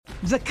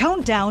The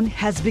countdown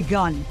has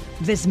begun.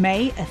 This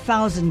May,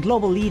 1,000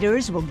 global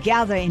leaders will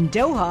gather in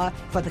Doha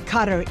for the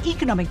Qatar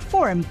Economic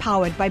Forum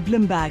powered by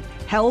Bloomberg,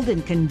 held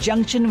in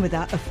conjunction with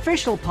our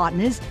official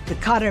partners, the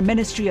Qatar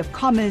Ministry of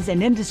Commerce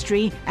and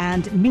Industry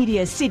and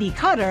Media City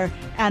Qatar,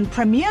 and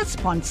premier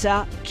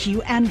sponsor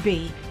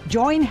QNB.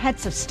 Join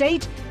heads of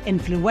state,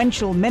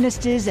 influential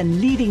ministers,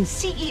 and leading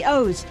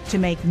CEOs to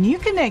make new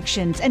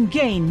connections and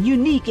gain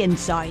unique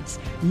insights.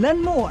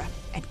 Learn more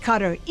at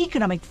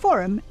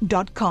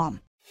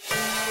QatarEconomicForum.com.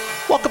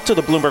 Welcome to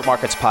the Bloomberg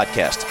Markets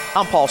Podcast.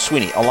 I'm Paul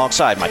Sweeney,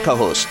 alongside my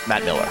co-host,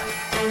 Matt Miller.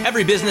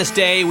 Every business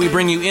day, we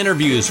bring you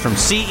interviews from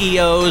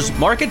CEOs,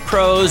 market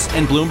pros,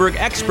 and Bloomberg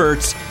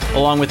experts,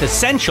 along with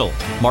essential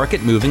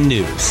market-moving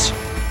news.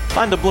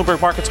 Find the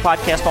Bloomberg Markets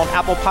Podcast on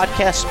Apple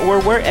Podcasts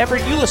or wherever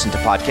you listen to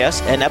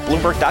podcasts and at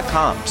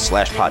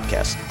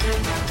Bloomberg.com/podcast.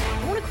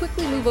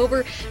 Quickly move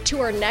over to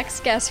our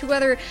next guest. Who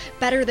other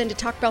better than to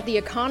talk about the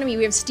economy?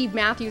 We have Steve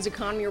Matthews,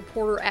 economy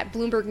reporter at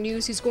Bloomberg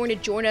News, who's going to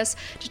join us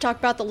to talk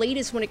about the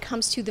latest when it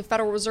comes to the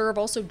Federal Reserve.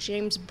 Also,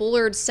 James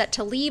Bullard set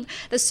to leave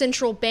the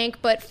central bank.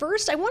 But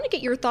first, I want to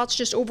get your thoughts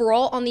just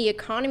overall on the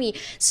economy,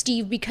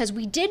 Steve, because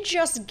we did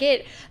just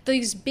get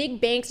these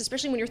big banks,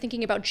 especially when you're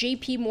thinking about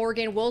JP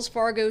Morgan, Wells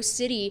Fargo,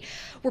 Citi,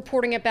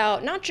 reporting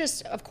about not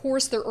just, of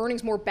course, their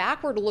earnings more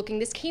backward looking.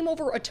 This came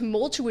over a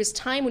tumultuous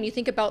time when you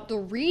think about the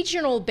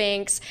regional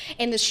banks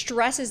and the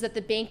stresses that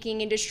the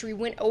banking industry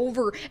went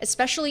over,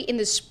 especially in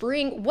the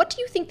spring. What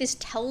do you think this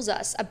tells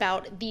us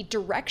about the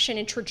direction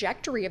and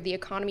trajectory of the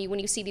economy when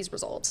you see these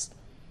results?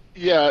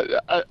 Yeah,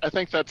 I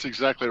think that's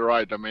exactly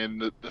right. I mean,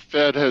 the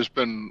Fed has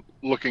been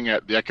looking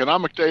at the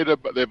economic data,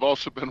 but they've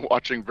also been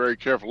watching very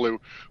carefully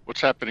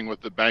what's happening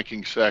with the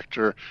banking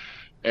sector.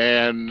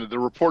 And the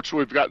reports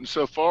we've gotten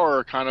so far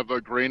are kind of a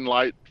green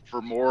light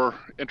for more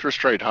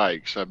interest rate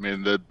hikes. I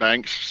mean, the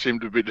banks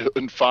seem to be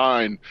doing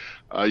fine.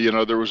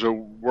 There was a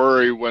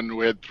worry when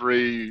we had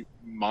 3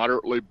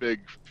 moderately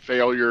big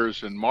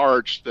failures in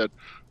March that,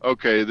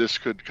 okay, this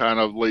could kind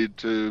of lead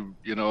to,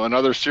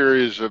 another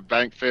series of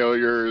bank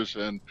failures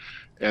and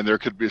there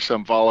could be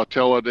some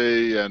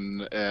volatility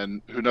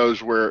and who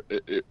knows where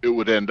it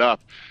would end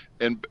up.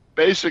 And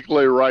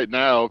basically right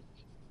now,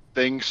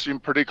 things seem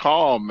pretty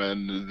calm,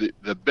 and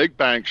the big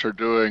banks are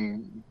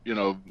doing,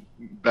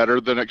 better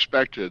than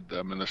expected.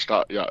 I mean, the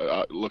stock.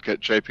 Look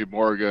at J.P.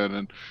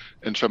 Morgan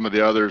and some of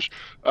the others.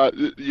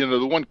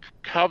 The one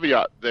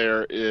caveat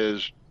there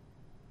is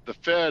the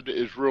Fed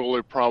is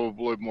really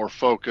probably more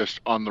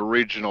focused on the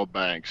regional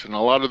banks, and a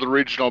lot of the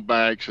regional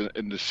banks,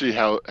 and to see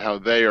how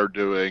they are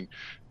doing,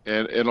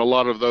 and a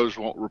lot of those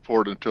won't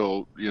report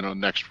until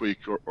next week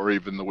or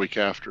even the week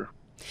after.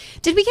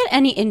 Did we get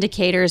any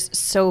indicators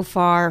so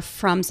far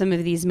from some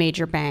of these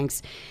major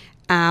banks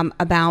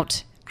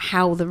about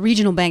how the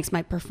regional banks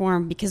might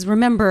perform? Because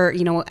remember,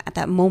 at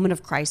that moment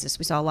of crisis,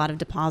 we saw a lot of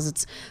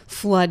deposits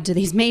flood to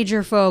these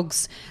major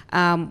folks,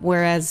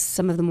 whereas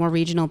some of the more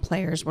regional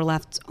players were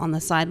left on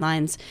the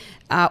sidelines.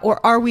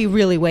 Or are we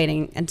really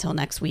waiting until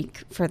next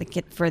week for the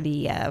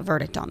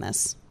verdict on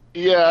this?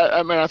 Yeah,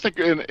 I mean, I think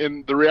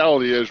in the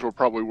reality is we're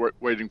probably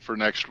waiting for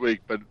next week,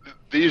 but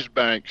these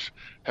banks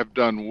have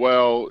done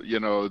well.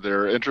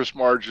 Their interest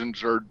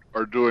margins are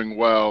doing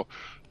well.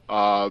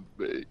 Their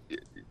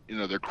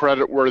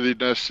credit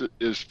worthiness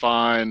is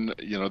fine.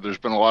 There's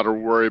been a lot of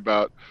worry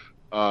about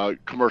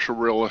commercial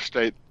real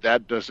estate.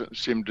 That doesn't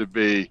seem to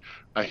be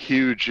a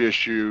huge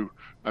issue.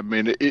 I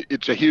mean,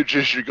 it's a huge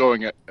issue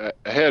going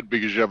ahead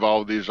because you have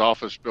all of these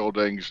office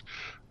buildings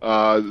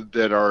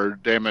that are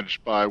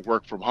damaged by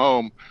work from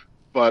home.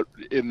 But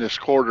in this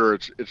quarter,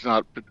 it's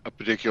not a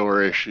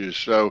particular issue.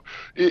 So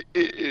the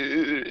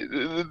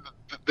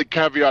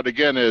caveat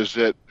again is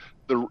that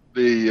the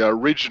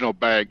regional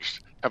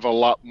banks have a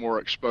lot more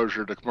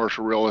exposure to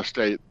commercial real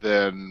estate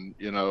than,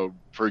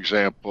 for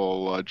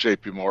example,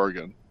 J.P.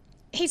 Morgan.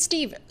 Hey,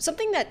 Steve,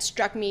 something that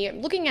struck me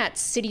looking at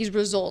Citi's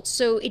results.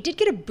 So it did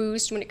get a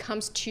boost when it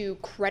comes to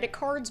credit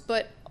cards,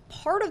 but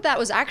part of that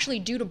was actually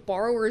due to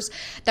borrowers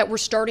that were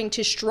starting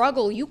to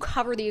struggle. You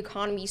cover the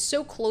economy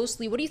so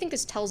closely. What do you think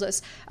this tells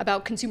us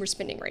about consumer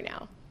spending right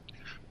now?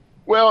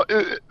 Well,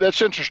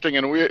 that's interesting.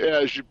 And we,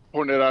 as you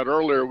pointed out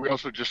earlier, we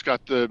also just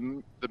got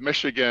the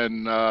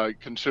Michigan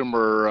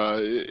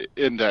consumer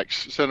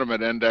index,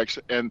 sentiment index,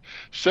 and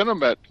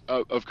sentiment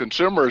of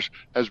consumers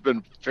has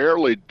been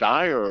fairly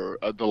dire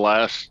the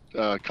last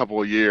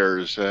couple of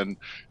years. And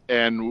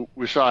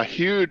we saw a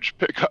huge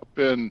pickup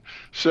in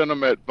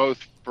sentiment,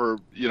 both for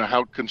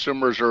how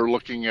consumers are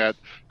looking at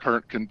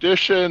current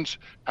conditions,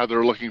 how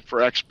they're looking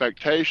for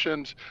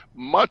expectations,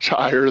 much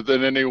higher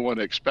than anyone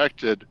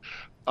expected.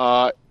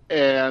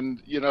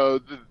 And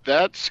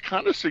that's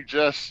kind of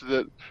suggests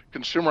that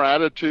consumer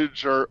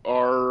attitudes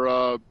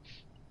are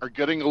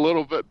getting a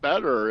little bit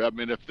better. I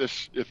mean, if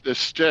this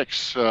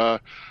sticks, the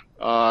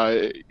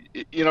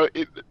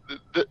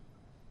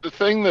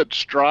thing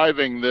that's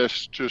driving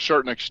this to a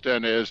certain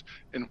extent is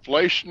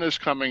inflation is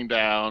coming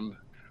down.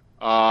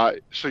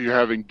 So you're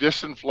having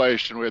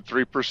disinflation. We had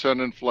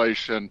 3%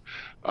 inflation.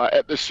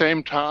 At the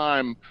same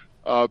time,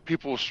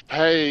 people's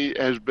pay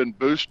has been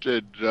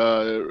boosted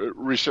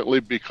recently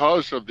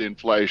because of the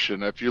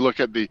inflation. If you look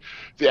at the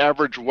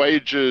average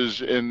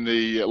wages in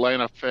the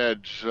Atlanta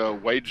Fed's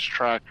wage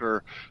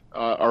tracker,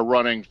 are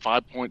running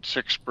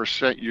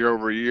 5.6% year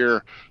over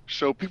year.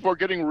 So people are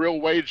getting real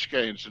wage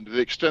gains. And to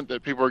the extent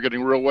that people are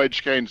getting real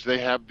wage gains, they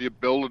have the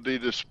ability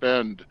to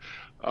spend.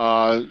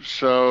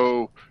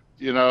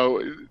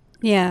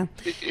 Yeah,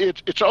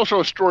 it's also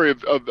a story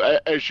of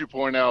as you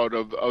point out,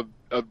 of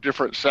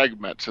different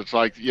segments. It's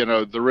like,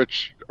 the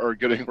rich are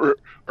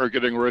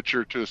getting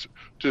richer to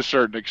a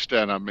certain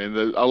extent. I mean,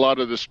 a lot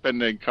of the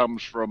spending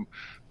comes from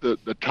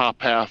the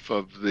top half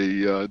of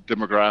the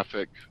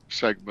demographic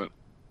segment.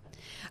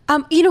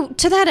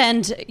 To that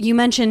end, you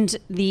mentioned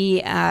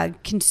the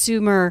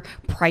consumer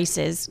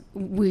prices.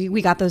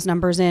 We got those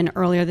numbers in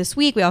earlier this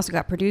week. We also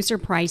got producer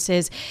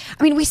prices.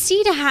 I mean, we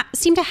seem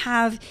to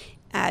have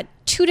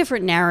two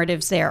different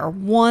narratives there.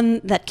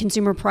 One, that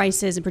consumer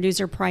prices and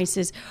producer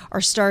prices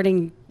are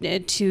starting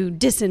to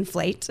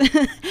disinflate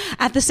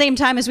at the same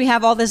time as we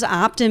have all this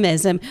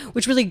optimism,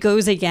 which really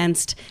goes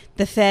against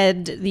the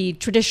Fed, the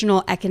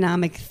traditional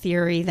economic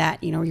theory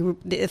that,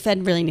 the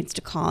Fed really needs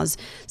to cause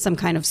some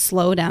kind of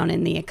slowdown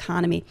in the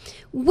economy.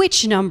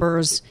 Which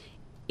numbers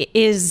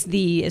is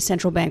the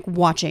central bank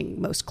watching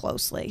most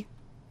closely?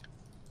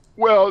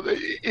 Well,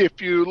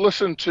 if you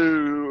listen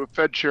to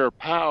Fed Chair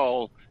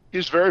Powell,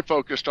 he's very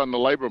focused on the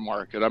labor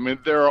market. I mean,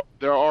 there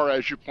are,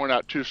 as you point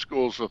out, two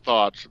schools of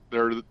thoughts.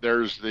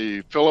 There's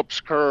the Phillips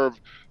curve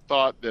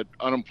thought that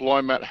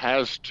unemployment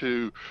has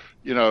to,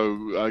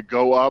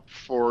 go up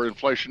for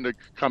inflation to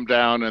come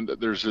down, and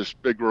that there's this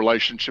big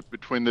relationship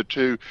between the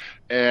two.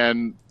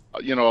 And,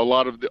 a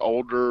lot of the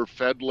older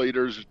Fed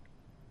leaders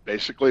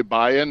basically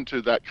buy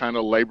into that kind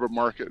of labor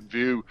market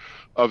view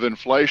of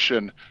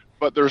inflation.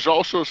 But there's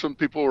also some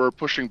people who are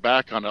pushing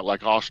back on it,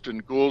 like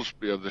Austin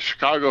Goolsbee of the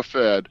Chicago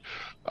Fed,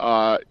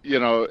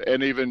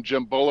 and even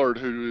Jim Bullard,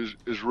 who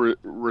is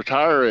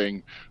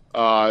retiring,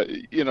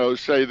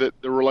 say that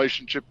the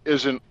relationship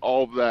isn't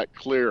all that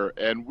clear.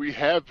 And we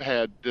have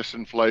had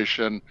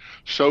disinflation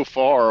so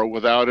far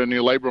without any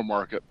labor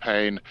market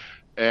pain.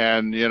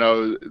 And,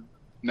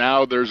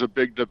 now there's a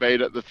big debate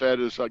at the Fed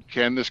is like,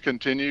 can this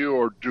continue,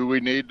 or do we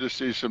need to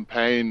see some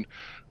pain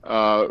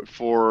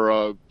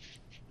to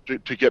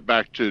get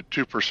back to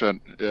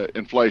 2%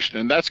 inflation?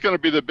 And that's going to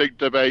be the big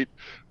debate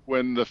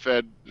when the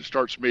Fed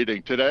starts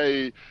meeting.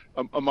 Today,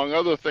 among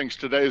other things,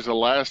 today is the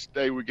last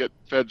day we get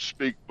Fed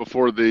speak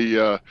before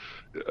the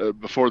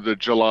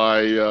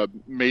July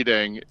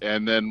meeting,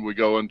 and then we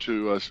go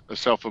into a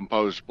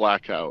self-imposed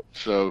blackout.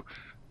 So,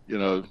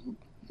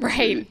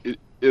 right.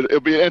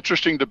 It'll be an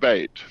interesting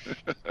debate.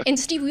 And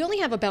Steve, we only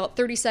have about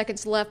 30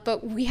 seconds left,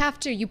 but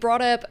you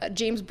brought up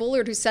James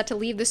Bullard, who's set to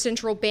leave the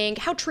central bank.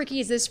 How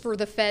tricky is this for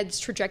the Fed's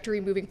trajectory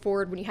moving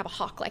forward when you have a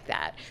hawk like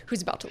that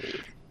who's about to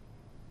leave?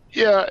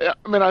 Yeah,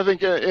 I mean, I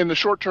think in the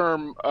short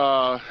term,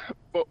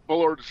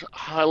 Bullard's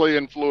highly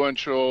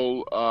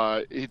influential.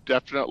 He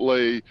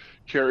definitely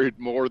carried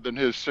more than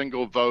his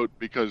single vote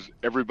because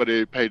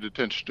everybody paid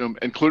attention to him,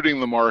 including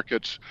the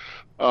markets.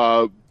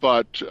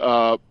 But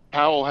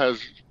Powell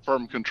has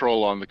firm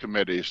control on the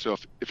committee. So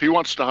if he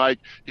wants to hike,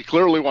 he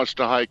clearly wants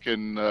to hike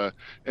in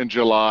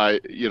July.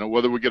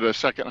 Whether we get a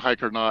second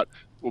hike or not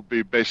will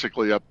be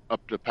basically up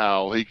to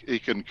Powell. He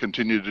can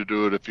continue to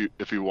do it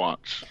if he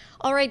wants.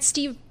 All right,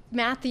 Steve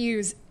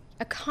Matthews,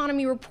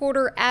 economy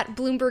reporter at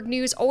Bloomberg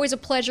News. Always a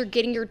pleasure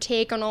getting your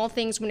take on all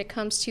things when it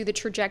comes to the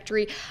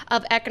trajectory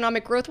of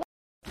economic growth.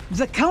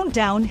 The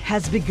countdown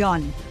has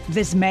begun.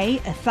 This May,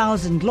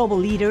 1,000 global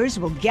leaders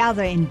will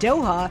gather in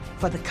Doha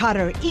for the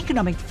Qatar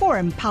Economic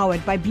Forum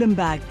powered by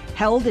Bloomberg,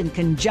 held in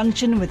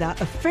conjunction with our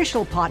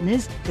official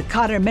partners, the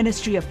Qatar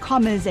Ministry of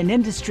Commerce and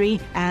Industry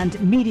and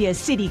Media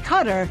City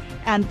Qatar,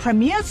 and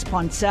premier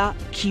sponsor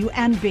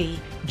QNB.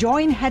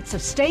 Join heads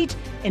of state,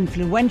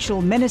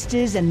 influential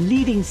ministers, and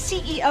leading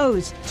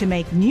CEOs to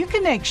make new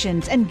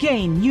connections and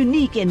gain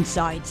unique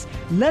insights.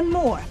 Learn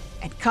more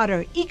at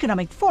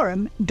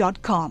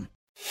QatarEconomicForum.com.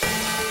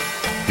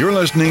 You're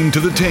listening to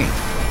The Tape.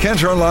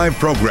 Catch our live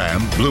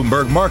program,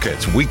 Bloomberg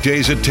Markets,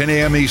 weekdays at 10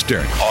 a.m.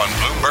 Eastern on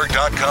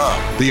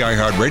Bloomberg.com, the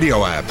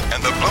iHeartRadio app,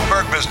 and the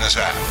Bloomberg Business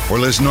app, or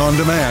listen on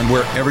demand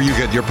wherever you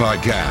get your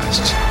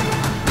podcasts.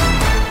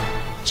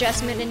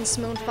 Jess Minton and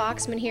Simone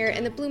Foxman here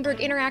in the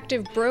Bloomberg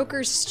Interactive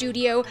Brokers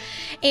studio.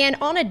 And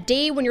on a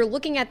day when you're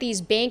looking at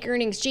these bank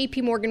earnings,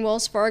 JP Morgan,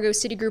 Wells Fargo,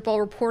 Citigroup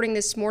all reporting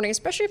this morning,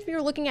 especially if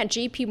you're looking at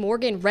JP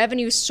Morgan,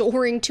 revenue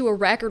soaring to a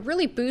record,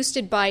 really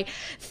boosted by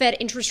Fed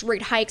interest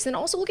rate hikes. And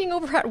also looking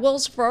over at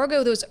Wells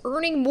Fargo, those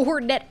earning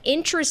more net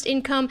interest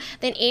income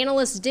than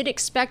analysts did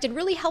expect, and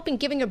really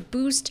giving a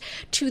boost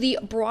to the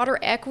broader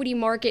equity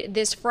market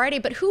this Friday.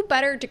 But who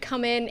better to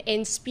come in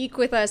and speak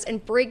with us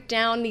and break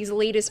down these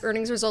latest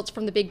earnings results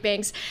from the big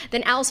banks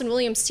than Allison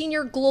Williams,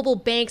 Senior Global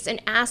Banks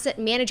and Asset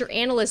Manager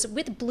Analyst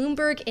with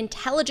Bloomberg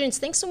Intelligence.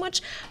 Thanks so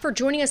much for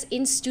joining us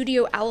in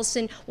studio,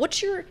 Allison.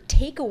 What's your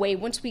takeaway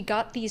once we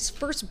got these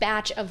first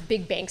batch of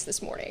big banks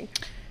this morning?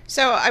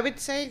 So I would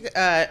say,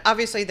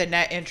 obviously, the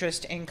net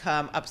interest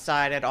income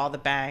upside at all the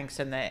banks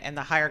and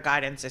the higher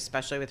guidance,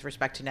 especially with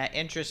respect to net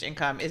interest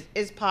income,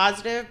 is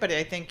positive. But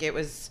I think it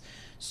was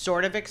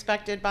sort of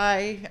expected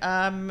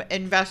by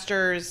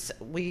investors.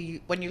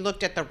 When you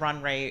looked at the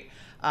run rate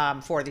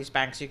for these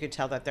banks, you could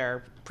tell that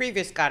their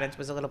previous guidance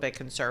was a little bit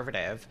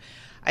conservative.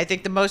 I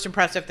think the most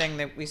impressive thing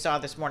that we saw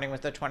this morning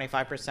was the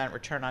 25%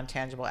 return on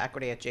tangible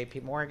equity at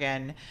JP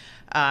Morgan.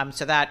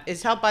 So that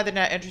is helped by the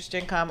net interest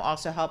income,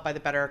 also helped by the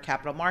better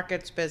capital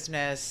markets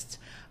business,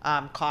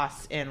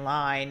 costs in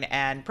line,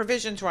 and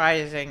provisions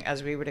rising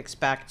as we would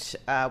expect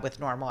with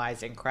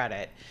normalizing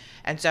credit.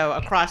 And so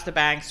across the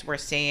banks, we're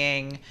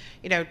seeing,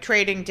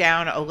 trading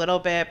down a little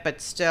bit, but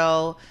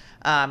still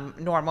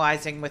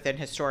normalizing within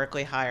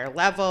historically higher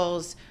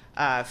levels.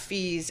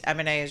 Fees,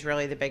 M&A is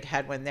really the big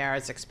headwind there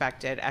as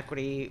expected.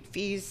 Equity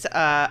fees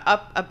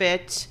up a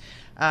bit.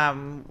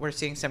 We're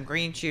seeing some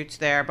green shoots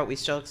there, but we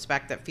still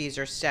expect that fees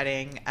are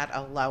steadying at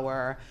a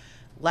lower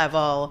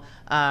level.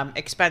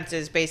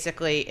 Expenses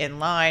basically in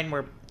line.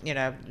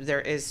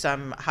 There is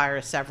some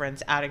higher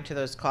severance adding to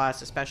those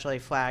costs, especially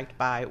flagged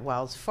by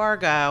Wells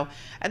Fargo.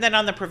 And then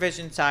on the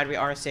provision side, we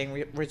are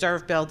seeing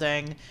reserve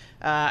building.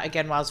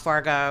 Again, Wells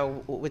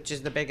Fargo, which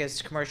is the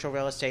biggest commercial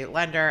real estate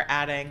lender,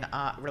 adding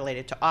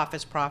related to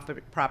office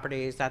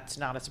properties. That's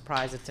not a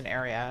surprise. It's an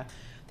area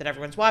that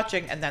everyone's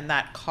watching. And then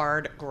that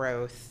card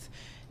growth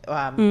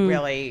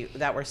really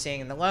that we're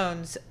seeing in the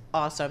loans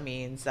also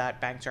means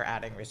that banks are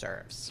adding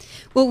reserves.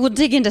 Well, we'll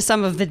dig into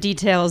some of the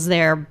details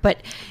there,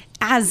 but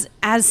as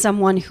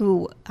someone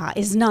who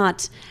is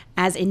not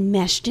as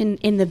enmeshed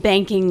in the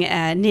banking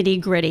nitty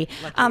gritty,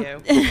 no,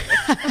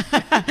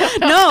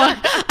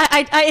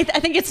 I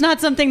think it's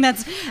not something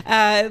that's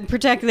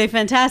particularly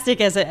fantastic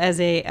as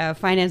a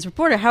finance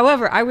reporter.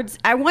 However,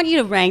 I want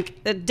you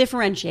to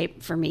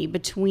differentiate for me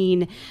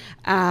between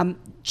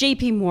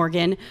JP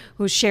Morgan,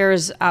 whose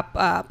shares up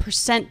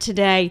percent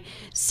today,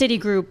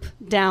 Citigroup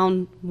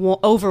down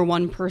over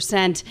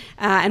 1%,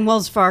 and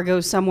Wells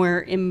Fargo somewhere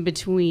in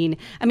between.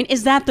 I mean,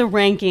 is that the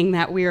ranking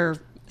that we're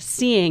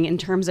seeing in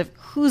terms of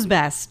who's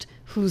best,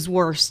 who's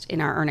worst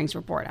in our earnings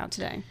report out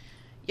today?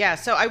 Yeah,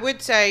 so I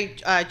would say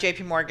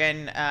JP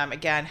Morgan,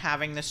 again,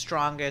 having the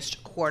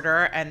strongest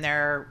quarter, and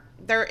they're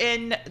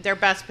in their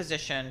best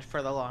position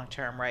for the long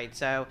term, right?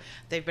 So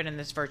they've been in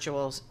this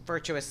virtuous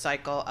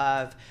cycle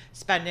of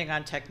spending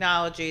on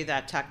technology,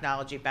 that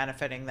technology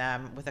benefiting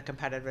them with a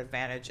competitive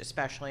advantage,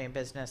 especially in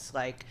business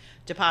like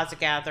deposit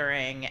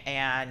gathering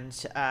and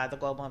the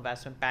global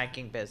investment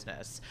banking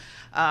business.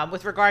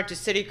 With regard to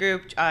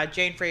Citigroup,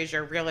 Jane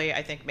Fraser really,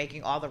 I think,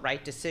 making all the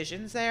right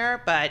decisions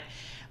there, but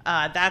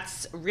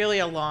that's really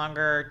a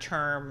longer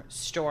term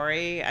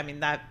story. I mean,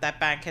 that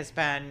bank has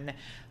been,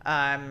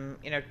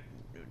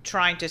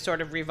 trying to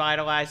sort of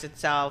revitalize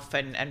itself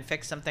and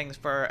fix some things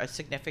for a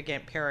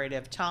significant period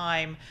of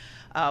time.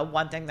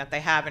 One thing that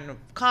they have in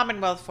common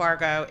with Wells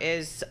Fargo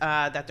is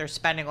that they're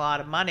spending a lot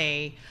of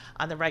money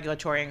on the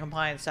regulatory and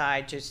compliance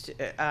side just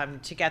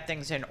to get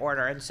things in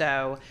order. And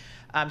so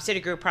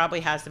Citigroup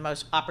probably has the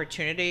most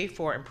opportunity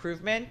for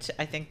improvement.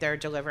 I think they're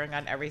delivering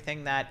on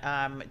everything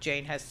that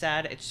Jane has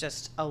said. It's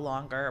just a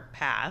longer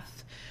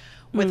path.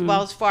 With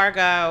Wells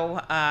Fargo,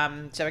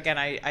 so again,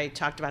 I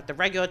talked about the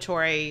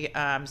regulatory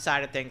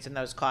side of things and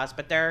those costs,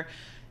 but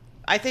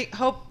I think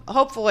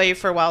hopefully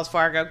for Wells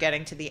Fargo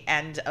getting to the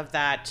end of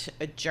that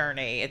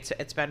journey,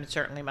 it's been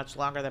certainly much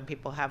longer than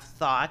people have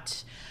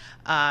thought.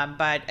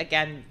 But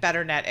again,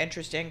 better net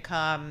interest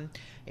income.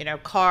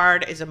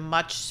 Card is a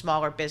much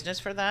smaller business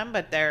for them,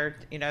 but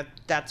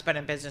that's been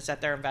a business that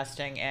they're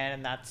investing in,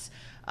 and that's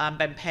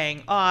been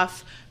paying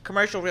off.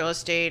 Commercial real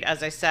estate,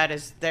 as I said,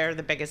 they're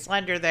the biggest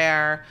lender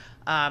there.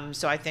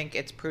 So I think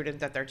it's prudent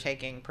that they're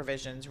taking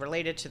provisions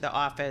related to the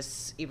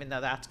office, even though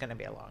that's going to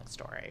be a long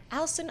story.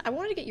 Allison, I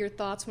wanted to get your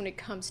thoughts when it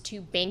comes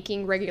to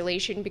banking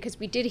regulation, because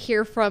we did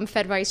hear from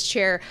Fed Vice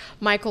Chair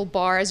Michael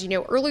Barr, as you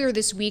know, earlier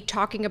this week,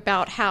 talking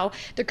about how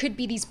there could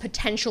be these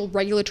potential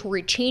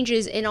regulatory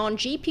changes. And on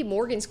JP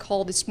Morgan's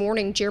call this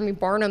morning, Jeremy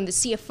Barnum, the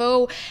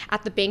CFO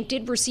at the bank,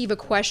 did receive a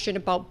question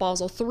about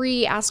Basel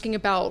III, asking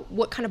about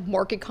what kind of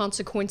market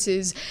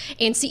consequences,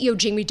 and CEO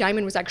Jamie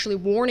Dimon was actually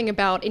warning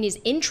about in his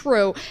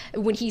intro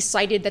when he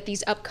cited that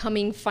these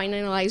upcoming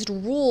finalized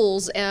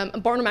rules,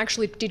 Barnum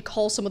actually did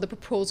call some of the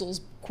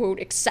proposals, quote,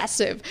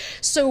 excessive.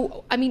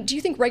 So, I mean, do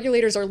you think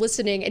regulators are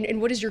listening,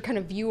 and what is your kind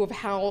of view of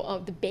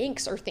how the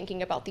banks are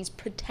thinking about these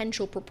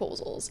potential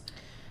proposals?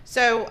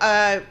 So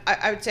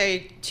I would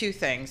say two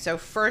things. So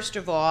first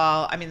of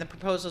all, I mean, the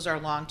proposals are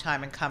a long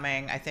time in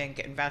coming. I think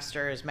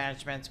investors,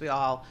 managements, we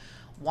all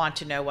want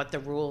to know what the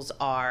rules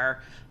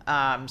are,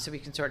 so we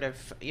can sort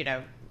of,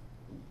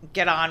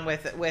 get on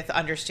with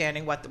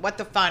understanding what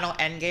the final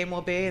end game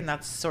will be, and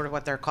that's sort of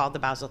what they're called, the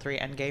Basel III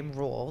endgame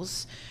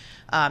rules.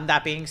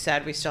 That being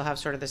said, we still have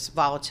sort of this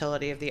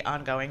volatility of the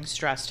ongoing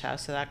stress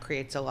test, so that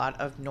creates a lot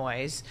of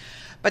noise.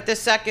 But the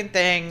second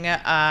thing,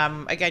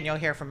 again, you'll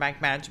hear from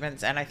bank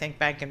managements and I think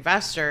bank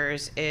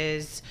investors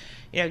is,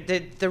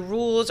 the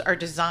rules are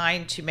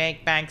designed to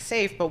make banks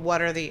safe, but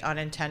what are the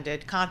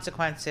unintended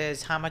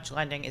consequences? How much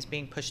lending is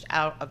being pushed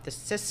out of the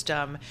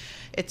system?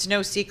 It's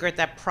no secret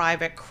that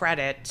private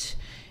credit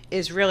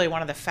is really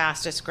one of the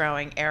fastest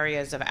growing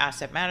areas of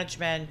asset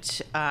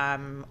management.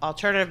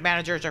 Alternative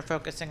managers are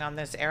focusing on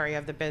this area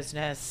of the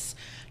business.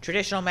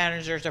 Traditional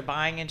managers are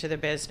buying into the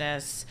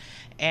business.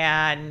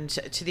 And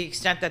to the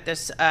extent that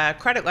this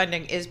credit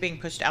lending is being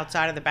pushed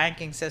outside of the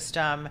banking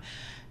system,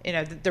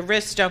 the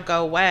risks don't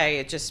go away.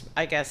 It just,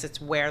 I guess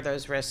it's where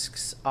those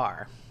risks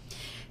are.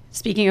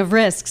 Speaking of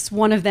risks,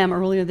 one of them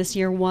earlier this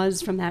year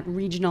was from that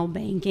regional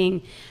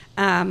banking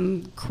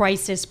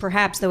crisis,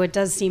 perhaps, though it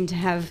does seem to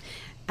have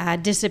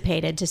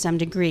dissipated to some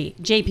degree.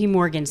 JP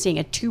Morgan seeing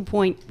a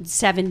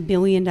 $2.7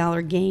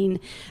 billion gain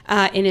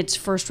in its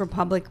First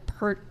Republic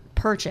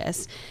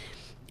purchase.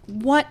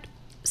 What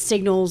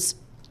signals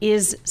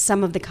is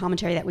some of the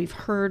commentary that we've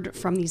heard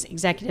from these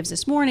executives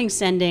this morning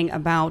sending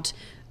about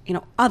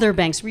other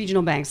banks,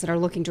 regional banks that are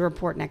looking to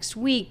report next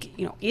week?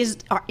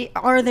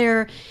 Are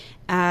there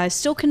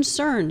still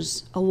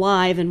concerns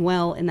alive and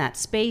well in that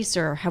space,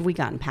 or have we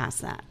gotten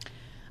past that?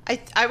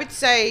 I would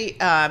say,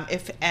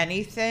 if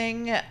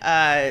anything,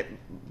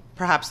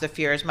 perhaps the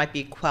fears might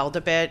be quelled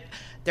a bit.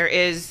 There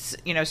is,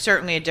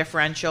 certainly a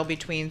differential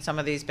between some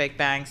of these big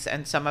banks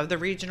and some of the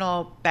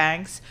regional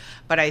banks.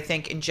 But I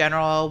think in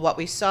general, what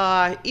we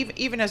saw,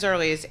 even as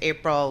early as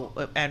April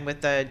and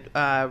with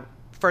the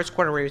first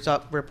quarter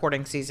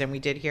reporting season, we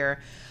did hear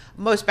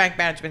most bank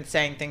management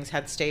saying things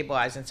had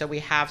stabilized. And so we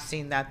have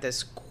seen that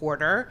this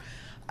quarter.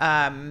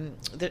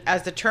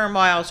 As the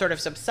turmoil sort of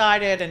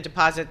subsided and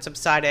deposits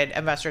subsided,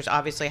 investors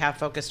obviously have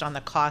focused on the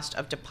cost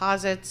of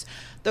deposits.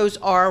 Those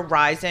are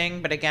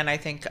rising, but again, I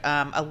think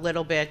a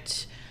little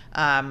bit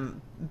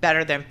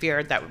better than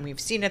feared that we've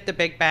seen at the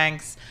big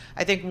banks.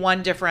 I think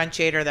one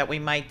differentiator that we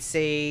might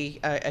see,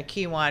 a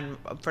key one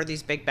for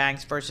these big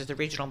banks versus the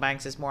regional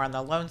banks, is more on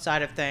the loan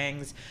side of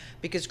things,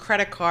 because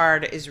credit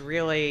card is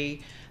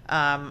really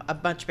a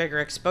much bigger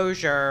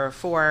exposure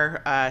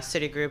for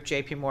Citigroup,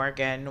 JP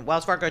Morgan,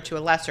 Wells Fargo to a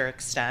lesser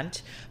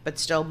extent, but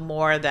still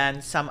more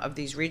than some of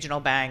these regional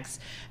banks.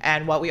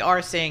 And what we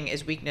are seeing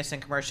is weakness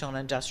in commercial and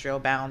industrial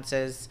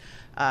balances,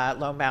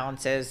 loan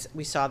balances.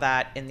 We saw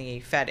that in the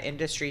Fed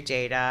industry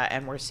data,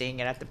 and we're seeing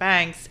it at the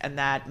banks, and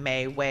that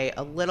may weigh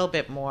a little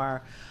bit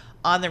more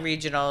on the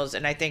regionals.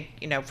 And I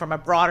think, from a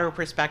broader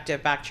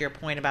perspective, back to your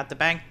point about the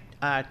bank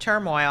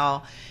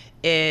turmoil,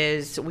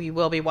 is we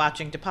will be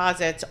watching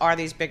deposits. Are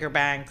these bigger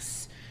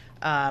banks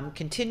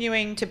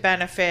continuing to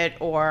benefit,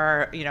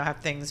 or have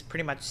things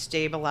pretty much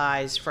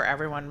stabilized for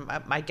everyone?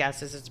 My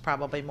guess is it's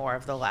probably more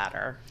of the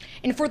latter.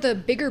 And for the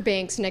bigger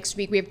banks next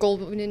week, we have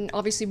Goldman,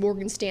 obviously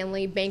Morgan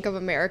Stanley, Bank of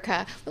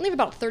America. We only have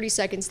about 30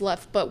 seconds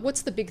left, but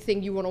what's the big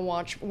thing you want to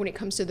watch when it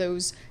comes to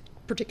those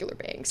particular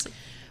banks?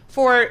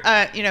 For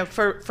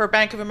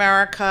Bank of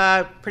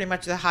America, pretty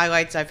much the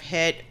highlights I've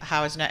hit.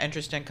 How is net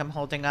interest income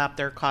holding up?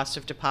 Their cost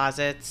of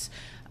deposits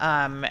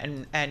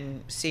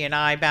and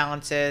C&I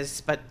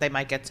balances, but they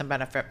might get some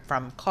benefit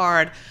from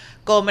card.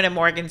 Goldman and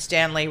Morgan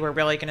Stanley, we're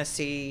really going to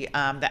see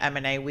the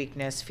M&A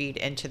weakness feed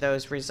into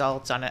those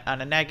results on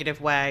a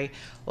negative way.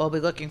 We'll be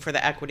looking for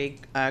the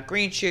equity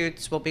green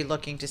shoots. We'll be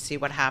looking to see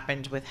what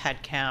happened with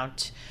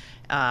headcount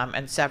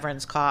and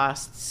severance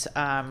costs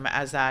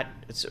as that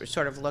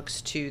sort of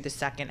looks to the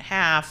second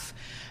half.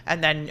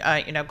 And then,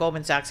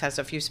 Goldman Sachs has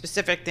a few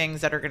specific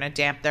things that are going to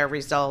damp their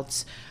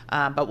results,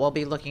 but we'll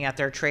be looking at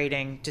their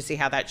trading to see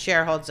how that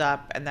share holds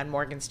up. And then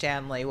Morgan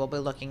Stanley will be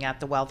looking at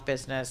the wealth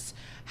business,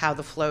 how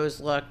the flows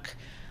look.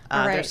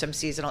 Right. There's some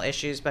seasonal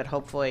issues, but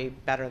hopefully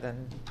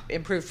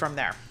improved from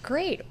there.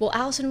 Great. Well,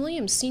 Allison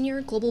Williams,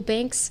 Senior Global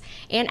Banks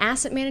and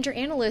Asset Manager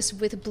Analyst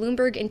with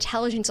Bloomberg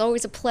Intelligence.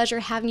 Always a pleasure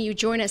having you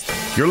join us.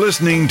 You're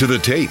listening to The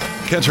Tape.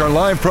 Catch our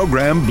live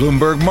program,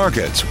 Bloomberg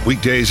Markets,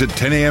 weekdays at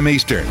 10 a.m.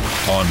 Eastern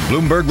on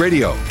Bloomberg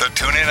Radio, the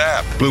TuneIn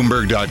app,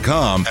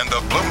 Bloomberg.com, and the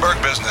Bloomberg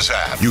Business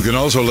app. You can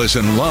also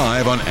listen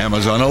live on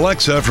Amazon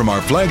Alexa from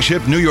our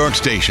flagship New York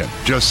station.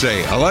 Just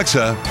say,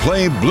 Alexa,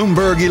 play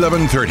Bloomberg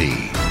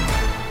 1130.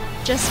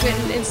 Jess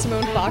Swinton and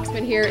Simone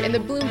Foxman here in the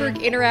Bloomberg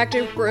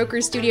Interactive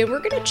Broker Studio. We're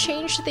going to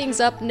change things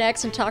up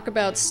next and talk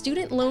about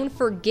student loan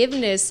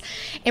forgiveness.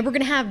 And we're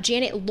going to have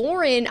Janet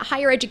Lauren,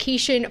 higher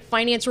education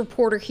finance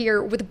reporter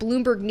here with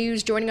Bloomberg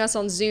News, joining us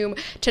on Zoom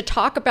to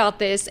talk about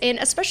this, and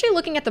especially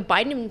looking at the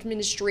Biden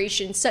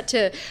administration set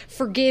to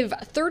forgive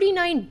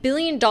 $39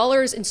 billion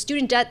in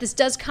student debt. This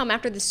does come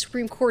after the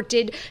Supreme Court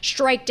did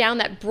strike down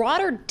that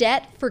broader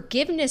debt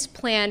forgiveness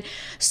plan.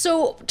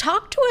 So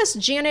talk to us,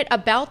 Janet,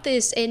 about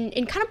this and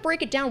kind of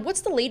break it down.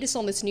 What's the latest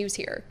on this news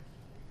here?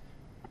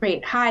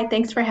 Great. Hi,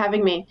 thanks for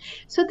having me.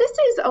 So this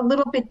is a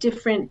little bit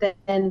different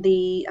than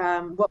the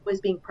what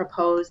was being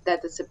proposed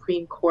that the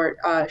Supreme Court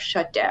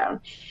shut down.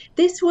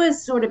 This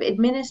was sort of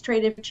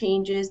administrative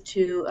changes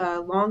to a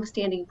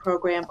longstanding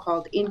program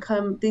called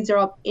income. These are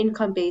all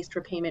income-based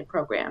repayment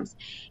programs,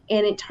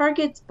 and it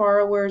targets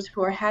borrowers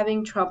who are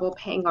having trouble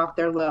paying off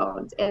their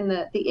loans. And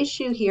the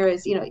issue here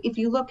is, if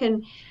you look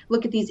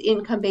at these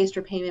income-based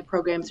repayment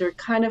programs, they're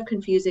kind of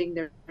confusing.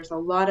 There's a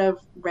lot of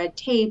red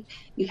tape.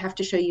 You have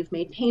to show you've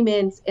made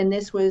payments. And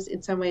this was,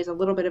 in some ways, a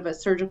little bit of a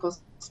surgical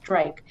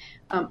strike,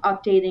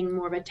 updating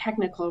more of a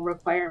technical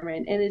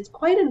requirement. And it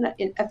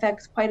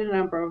affects quite a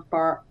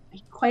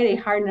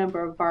high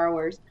number of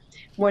borrowers,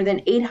 more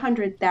than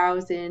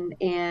 800,000,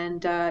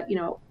 and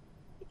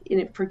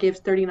it forgives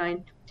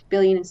 39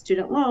 billion in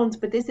student loans.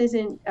 But this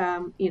isn't,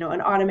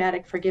 an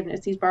automatic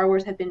forgiveness. These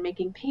borrowers have been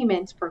making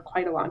payments for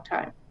quite a long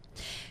time.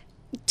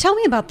 Tell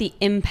me about the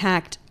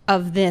impact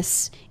of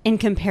this in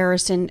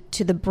comparison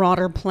to the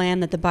broader plan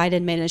that the Biden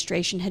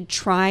administration had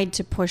tried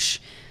to push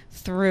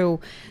through.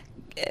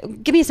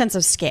 Give me a sense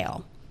of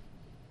scale.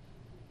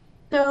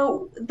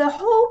 So the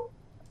whole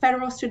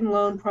federal student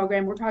loan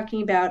program, we're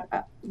talking about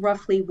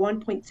roughly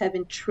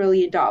 $1.7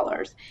 trillion.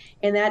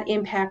 And that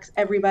impacts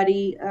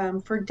everybody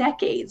for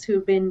decades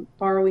who've been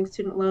borrowing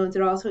student loans.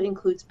 It also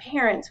includes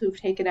parents who've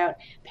taken out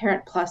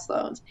Parent Plus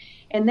loans.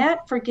 And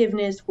that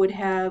forgiveness would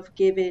have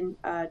given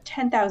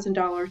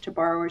 $10,000 to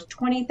borrowers,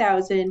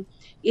 $20,000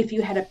 if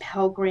you had a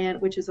Pell Grant,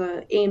 which is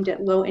aimed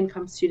at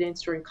low-income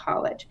students during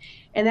college.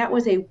 And that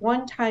was a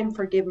one-time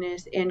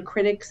forgiveness. And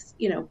critics,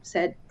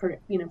 said,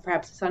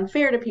 perhaps it's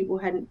unfair to people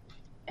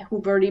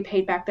who've already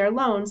paid back their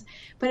loans,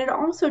 but it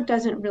also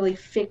doesn't really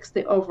fix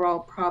the overall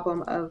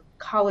problem of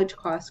college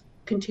costs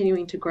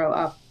continuing to go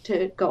up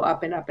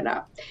and up and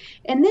up.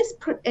 And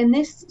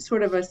this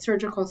sort of a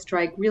surgical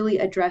strike really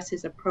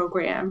addresses a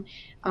program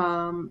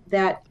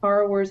that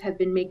borrowers have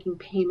been making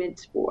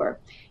payments for.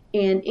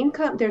 And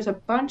there's a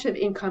bunch of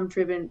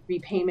income-driven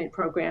repayment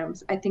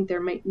programs. I think there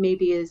may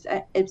be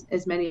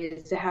as many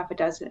as a half a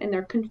dozen, and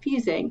they're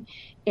confusing.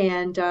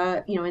 And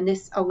and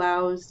this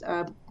allows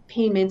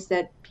payments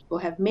that people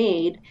have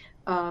made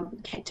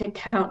to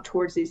count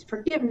towards these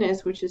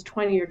forgiveness, which is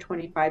 20 or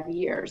 25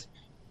 years.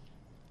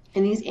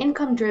 And these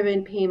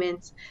income-driven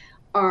payments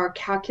are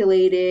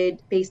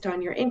calculated based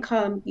on your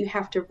income. You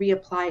have to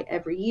reapply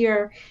every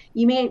year.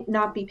 You may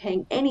not be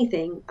paying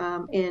anything.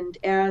 And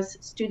as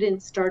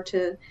students start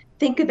to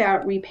think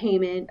about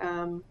repayment,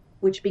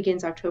 which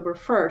begins October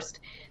 1st,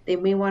 they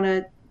may want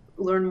to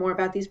learn more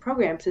about these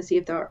programs to see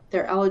if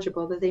they're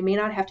eligible, that they may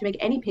not have to make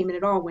any payment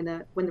at all when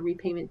the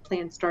repayment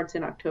plan starts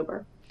in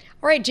October.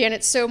 All right,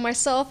 Janet, so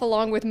myself,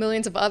 along with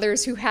millions of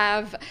others who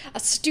have a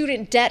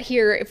student debt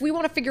here, if we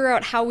want to figure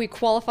out how we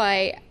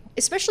qualify,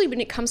 especially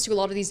when it comes to a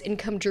lot of these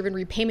income-driven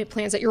repayment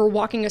plans that you're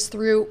walking us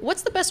through,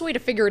 what's the best way to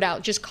figure it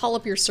out? Just call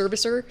up your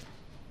servicer?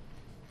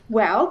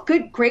 Well,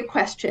 great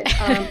question.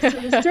 So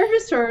the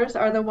servicers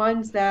are the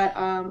ones that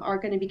are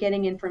going to be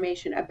getting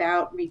information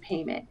about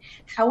repayment.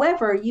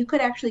 However, you could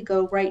actually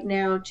go right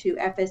now to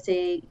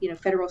FSA,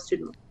 Federal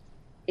Student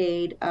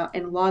Aid,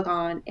 and log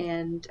on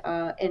and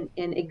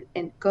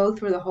go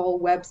through the whole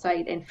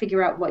website and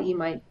figure out what you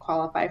might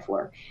qualify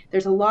for.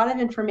 There's a lot of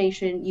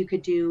information you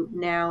could do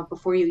now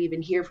before you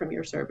even hear from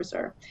your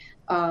servicer.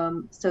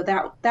 So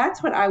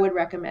that's what I would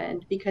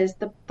recommend, because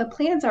the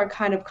plans are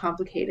kind of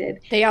complicated.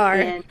 They are.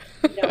 And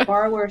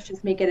borrowers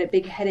just may get a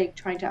big headache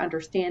trying to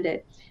understand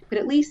it. But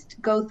at least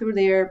go through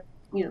there,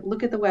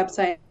 look at the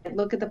website,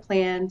 look at the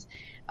plans.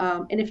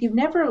 And if you've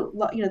never,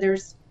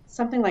 there's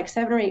something like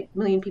 7 or 8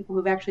 million people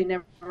who've actually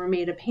never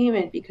made a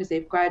payment because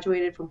they've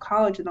graduated from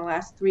college in the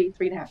last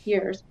 3.5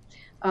 years.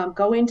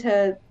 Go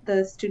into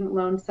the student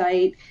loan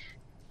site,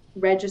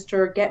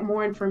 register, get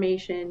more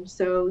information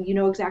so you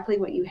know exactly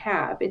what you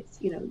have. It's,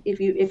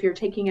 if you're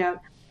taking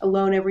out a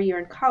loan every year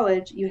in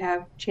college, you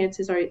have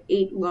chances are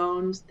 8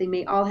 loans. They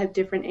may all have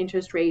different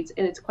interest rates,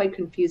 and it's quite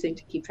confusing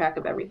to keep track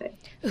of everything.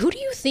 Who do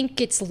you think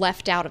gets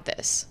left out of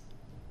this?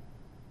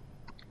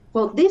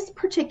 Well, this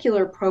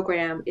particular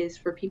program is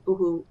for people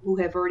who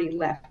have already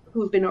left,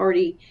 who've been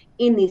already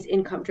in these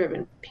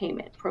income-driven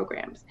payment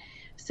programs.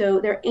 So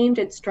they're aimed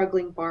at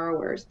struggling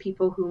borrowers,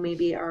 people who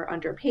maybe are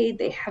underpaid,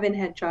 they haven't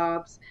had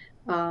jobs,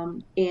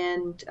 and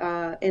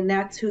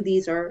that's who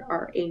these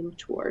are aimed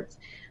towards.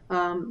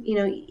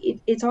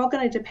 It's all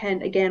going to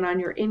depend, again, on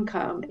your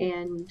income.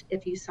 And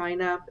if you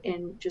sign up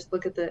and just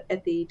look at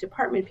the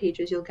department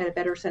pages, you'll get a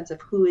better sense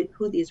of who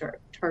these are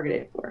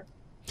targeted for.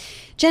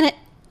 Janet,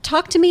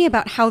 talk to me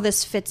about how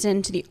this fits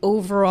into the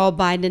overall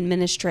Biden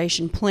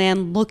administration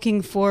plan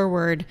looking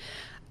forward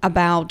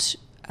about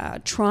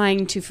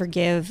trying to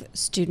forgive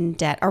student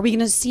debt. Are we going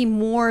to see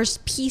more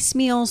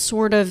piecemeal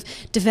sort of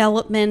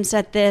developments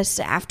at this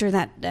after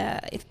that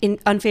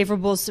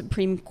unfavorable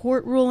Supreme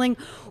Court ruling?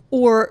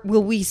 Or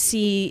will we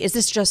see, is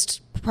this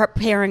just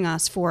preparing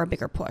us for a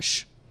bigger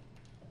push?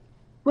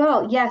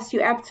 Well, yes,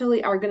 you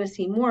absolutely are going to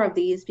see more of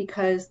these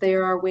because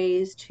there are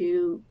ways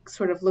to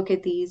sort of look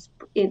at these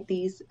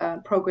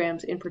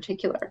programs in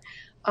particular.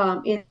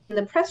 In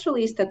the press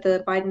release that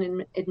the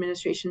Biden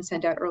administration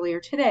sent out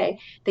earlier today,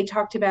 they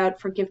talked about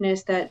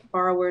forgiveness that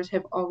borrowers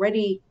have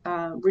already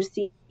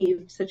received,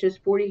 such as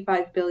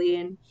 45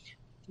 billion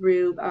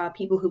through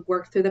people who've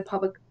worked through the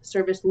Public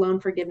Service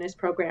Loan Forgiveness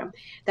Program.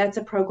 That's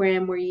a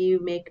program where you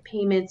make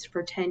payments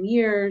for 10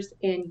 years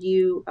and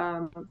you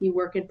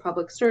work in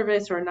public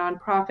service or a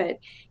nonprofit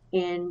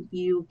and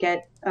you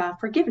get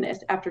forgiveness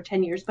after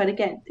 10 years. But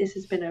again, this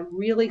has been a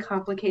really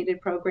complicated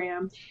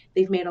program.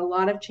 They've made a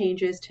lot of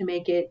changes to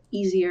make it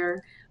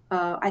easier.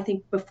 I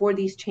think before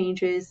these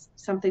changes,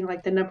 something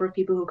like the number of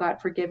people who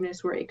got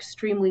forgiveness were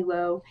extremely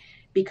low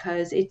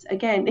because it's,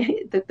 again,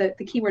 the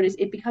key word is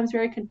it becomes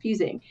very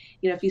confusing.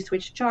 If you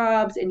switch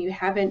jobs and you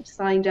haven't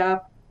signed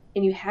up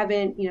and you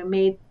haven't,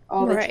 made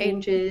all the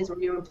changes, or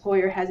your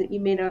employer hasn't, you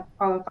may not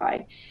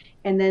qualify.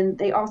 And then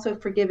they also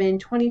forgiven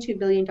 $22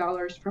 billion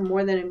for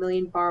more than 1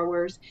 million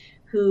borrowers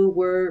who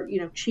were,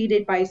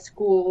 cheated by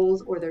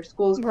schools or their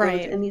schools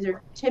closed. And these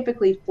are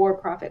typically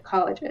for-profit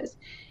colleges.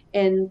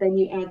 And then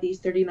you add these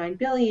 39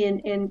 billion,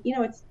 and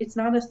it's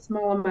not a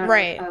small amount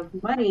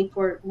of money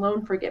for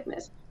loan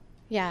forgiveness.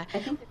 Yeah.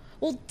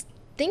 Well,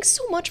 thanks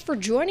so much for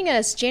joining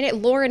us. Janet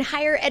Lauren,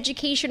 higher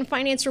education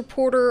finance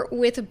reporter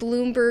with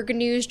Bloomberg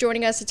News,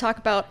 joining us to talk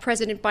about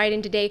President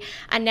Biden today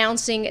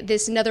announcing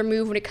this another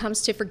move when it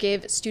comes to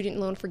forgive student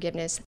loan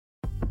forgiveness.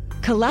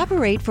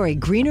 Collaborate for a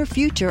greener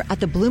future at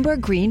the Bloomberg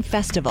Green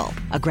Festival,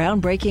 a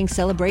groundbreaking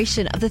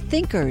celebration of the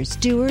thinkers,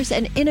 doers,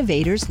 and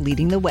innovators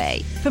leading the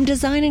way. From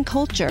design and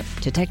culture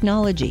to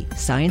technology,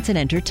 science, and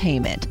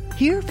entertainment.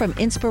 Hear from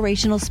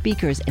inspirational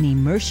speakers and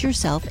immerse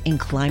yourself in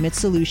climate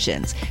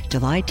solutions.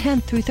 July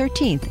 10th through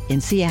 13th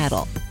in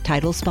Seattle.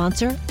 Title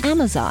sponsor,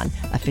 Amazon.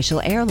 Official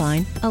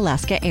airline,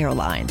 Alaska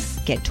Airlines.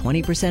 Get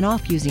 20%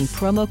 off using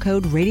promo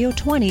code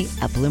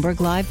radio20 at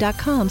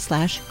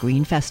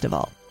bloomberglive.com/Green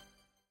Festival.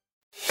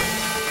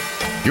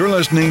 You're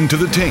listening to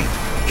The Tape,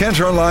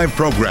 Kantar Live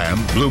program,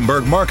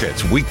 Bloomberg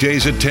Markets,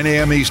 weekdays at 10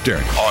 a.m. Eastern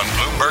on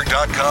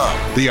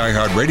Bloomberg.com, the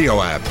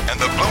iHeartRadio app, and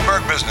the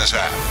Bloomberg Business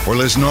app. Or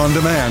listen on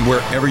demand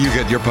wherever you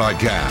get your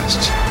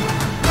podcasts.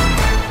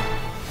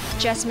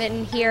 Jess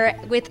Minton here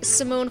with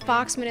Simone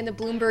Foxman in the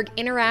Bloomberg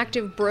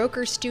Interactive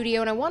Broker Studio,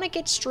 and I want to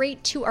get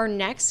straight to our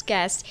next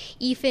guest.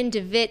 Ethan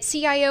DeWitt,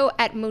 CIO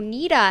at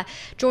Moneda,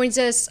 joins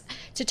us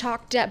to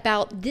talk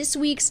about this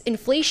week's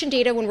inflation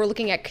data when we're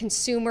looking at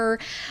consumer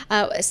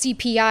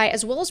CPI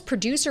as well as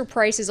producer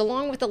prices,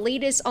 along with the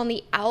latest on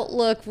the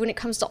outlook when it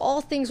comes to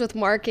all things with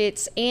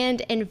markets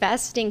and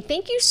investing.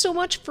 Thank you so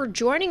much for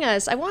joining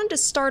us. I wanted to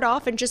start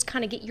off and just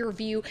kind of get your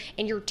view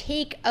and your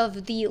take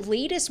of the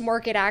latest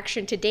market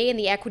action today in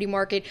the equity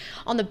market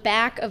on the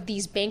back of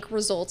these bank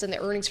results and the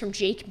earnings from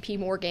JP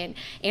Morgan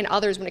and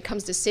others when it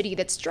comes to Citi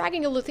that's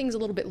dragging things a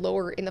little bit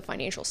lower in the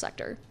financial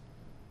sector.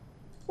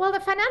 Well, the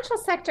financial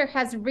sector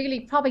has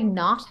really probably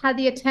not had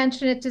the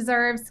attention it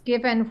deserves,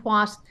 given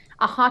what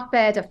a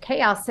hotbed of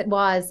chaos it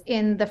was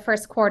in the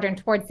first quarter and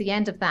towards the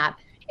end of that.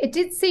 It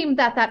did seem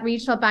that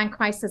regional bank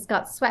crisis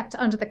got swept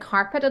under the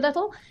carpet a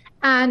little,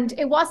 and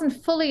it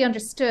wasn't fully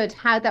understood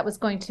how that was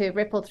going to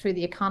ripple through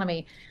the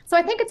economy. So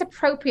I think it's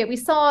appropriate. We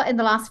saw in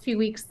the last few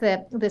weeks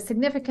the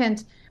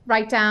significant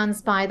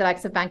write-downs by the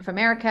likes of Bank of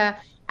America,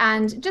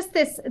 and just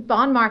this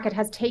bond market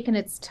has taken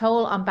its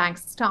toll on bank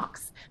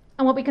stocks.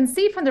 And what we can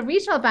see from the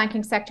regional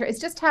banking sector is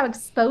just how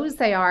exposed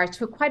they are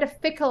to quite a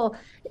fickle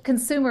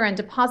consumer and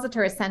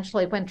depositor,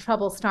 essentially, when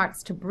trouble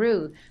starts to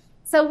brew.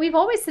 So we've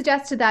always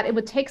suggested that it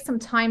would take some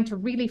time to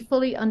really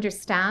fully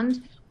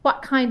understand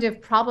what kind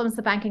of problems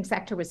the banking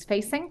sector was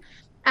facing.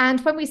 And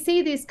when we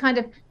see these kind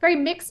of very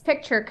mixed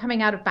picture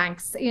coming out of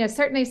banks,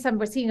 certainly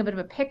we're seeing a bit of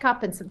a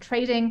pickup in some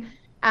trading,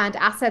 and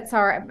asset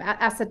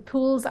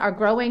pools are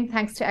growing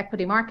thanks to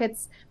equity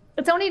markets.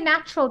 It's only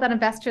natural that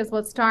investors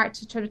will start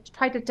to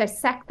try to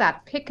dissect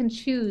that, pick and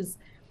choose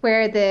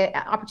where the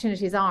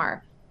opportunities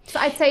are. So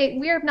I'd say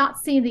we have not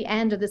seen the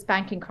end of this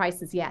banking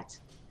crisis yet.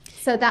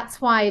 So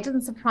that's why it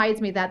doesn't surprise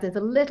me that there's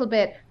a little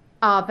bit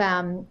of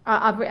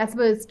I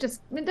suppose,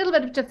 just a little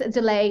bit of just a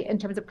delay in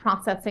terms of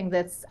processing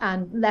this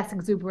and less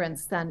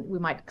exuberance than we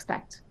might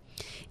expect.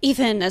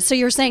 Ethan, so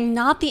you're saying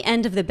not the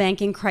end of the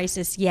banking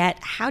crisis yet.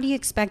 How do you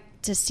expect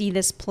to see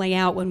this play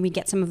out when we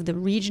get some of the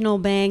regional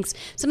banks,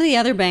 some of the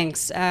other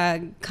banks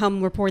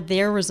come report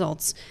their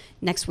results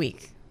next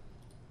week?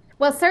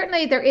 Well,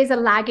 certainly there is a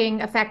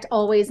lagging effect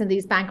always in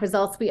these bank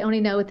results. We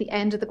only know at the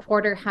end of the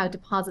quarter how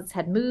deposits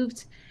had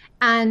moved.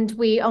 And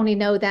we only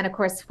know then, of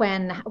course,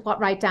 what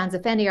write-downs,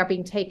 if any, are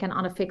being taken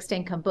on a fixed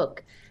income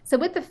book. So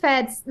with the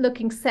Fed's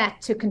looking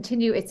set to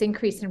continue its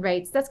increase in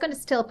rates, that's going to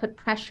still put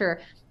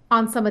pressure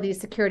on some of these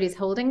securities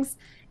holdings.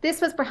 This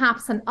was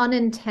perhaps an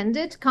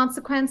unintended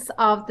consequence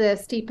of the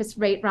steepest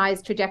rate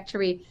rise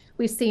trajectory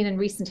we've seen in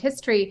recent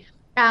history,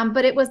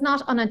 but it was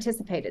not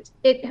unanticipated.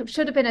 It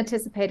should have been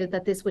anticipated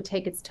that this would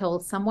take its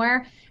toll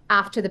somewhere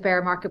after the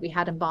bear market we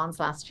had in bonds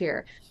last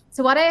year.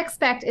 So what I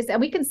expect is,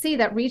 and we can see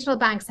that regional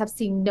banks have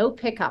seen no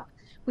pickup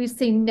We've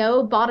seen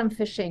no bottom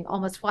fishing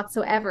almost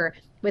whatsoever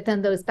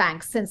within those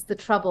banks since the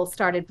trouble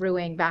started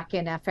brewing back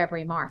in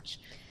February, March.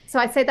 So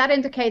I'd say that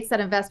indicates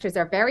that investors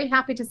are very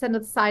happy to sit on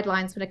the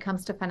sidelines when it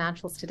comes to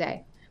financials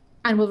today,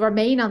 and will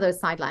remain on those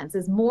sidelines.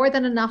 Is more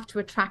than enough to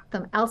attract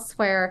them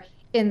elsewhere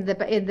in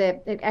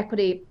the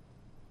equity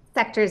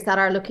sectors that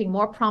are looking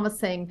more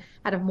promising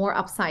and have more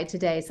upside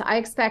today. So I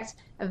expect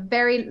a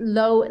very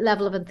low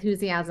level of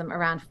enthusiasm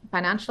around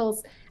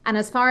financials. And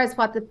as far as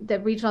what the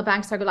regional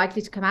banks are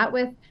likely to come out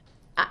with,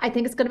 I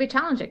think it's going to be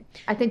challenging.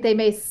 I think they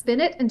may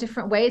spin it in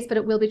different ways, but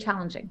it will be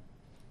challenging.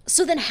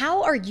 So then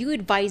how are you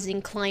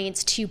advising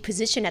clients to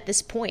position at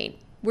this point?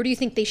 Where do you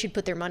think they should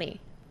put their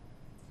money?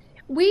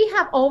 We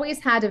have always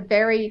had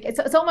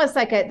it's almost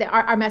like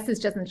our message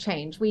doesn't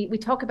change. We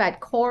talk about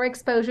core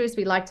exposures.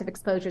 We like to have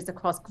exposures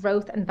across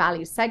growth and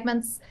value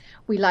segments.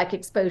 We like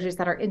exposures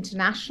that are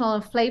international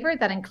in flavor,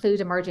 that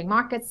include emerging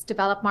markets,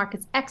 developed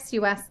markets,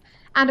 ex-US,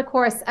 and of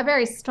course, a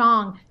very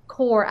strong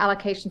core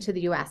allocation to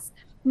the US.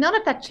 None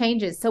of that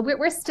changes. So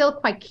we're still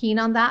quite keen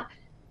on that.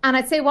 And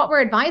I'd say what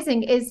we're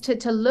advising is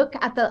to look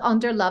at the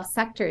underloved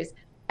sectors.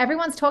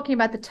 Everyone's talking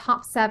about the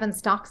top 7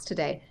 stocks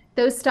today.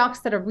 Those stocks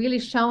that are really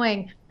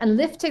showing and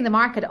lifting the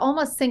market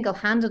almost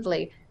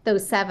single-handedly,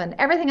 those 7.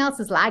 Everything else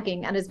is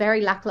lagging and is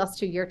very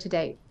lackluster year to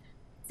date.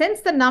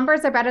 Since the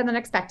numbers are better than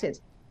expected,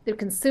 the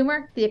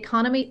consumer, the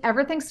economy,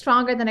 everything's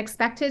stronger than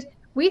expected,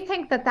 we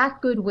think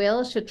that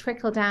goodwill should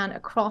trickle down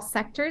across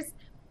sectors.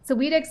 So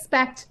we'd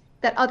expect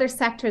that other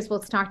sectors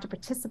will start to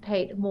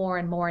participate more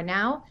and more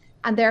now.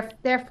 And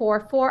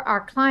therefore, for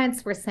our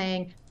clients, we're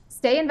saying,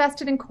 stay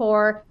invested in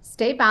core,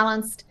 stay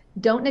balanced,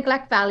 don't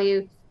neglect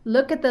value.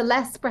 Look at the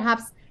less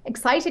perhaps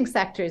exciting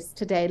sectors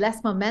today,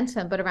 less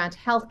momentum, but around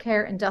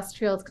healthcare,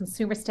 industrials,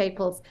 consumer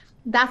staples.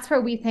 That's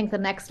where we think the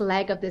next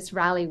leg of this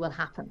rally will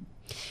happen.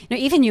 Now,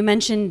 even you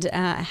mentioned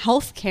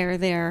healthcare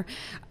there.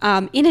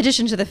 In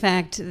addition to the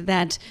fact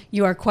that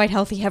you are quite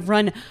healthy, have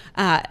run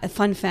a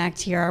fun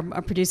fact here,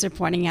 our producer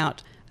pointing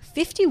out,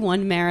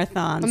 51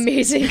 marathons.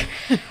 Amazing.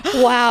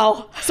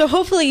 Wow. So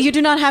hopefully you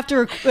do not have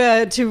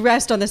to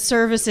rest on the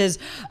services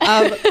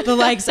of the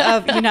likes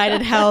of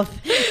United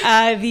Health.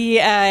 The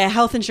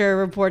health insurer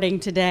reporting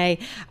today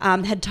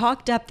had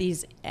talked up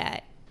these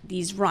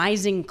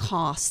rising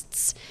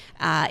costs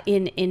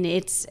in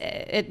its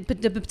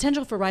the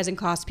potential for rising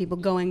costs, people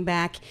going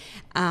back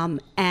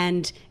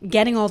and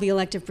getting all the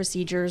elective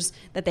procedures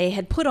that they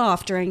had put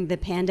off during the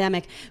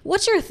pandemic.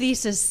 What's your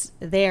thesis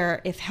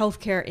there if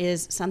healthcare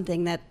is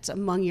something that's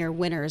among your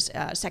winners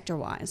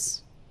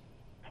sector-wise?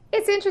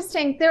 It's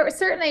interesting.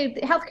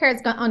 Healthcare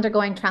is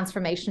undergoing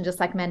transformation just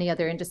like many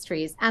other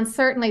industries. And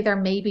certainly there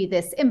may be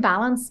this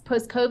imbalance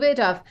post-COVID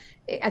of,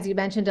 as you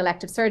mentioned,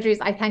 elective surgeries.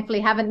 I thankfully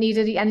haven't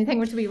needed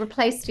anything to be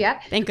replaced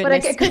yet. Thank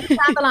goodness. But I could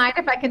stand the line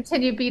if I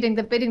continue beating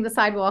the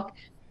sidewalk.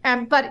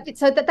 But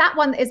so that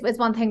one is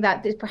one thing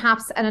that is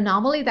perhaps an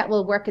anomaly that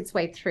will work its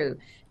way through.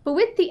 But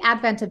with the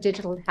advent of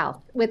digital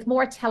health, with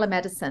more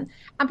telemedicine,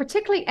 and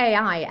particularly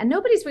AI, and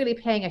nobody's really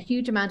paying a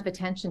huge amount of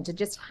attention to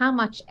just how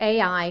much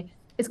AI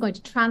is going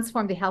to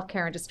transform the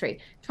healthcare industry,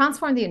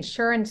 transform the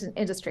insurance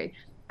industry.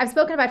 I've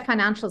spoken about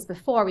financials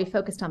before. We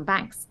focused on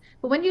banks.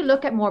 But when you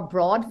look at more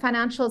broad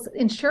financials,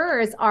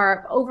 insurers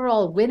are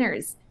overall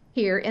winners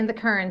here in the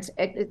current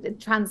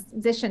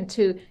transition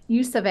to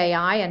use of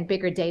AI and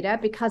bigger data,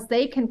 because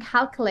they can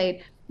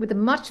calculate with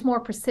much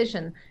more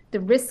precision the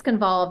risk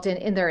involved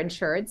in their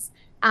insureds.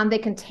 And they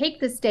can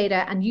take this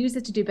data and use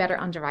it to do better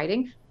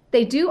underwriting.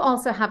 They do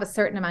also have a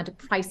certain amount of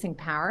pricing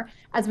power.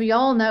 As we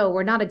all know,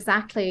 we're not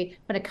exactly,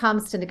 when it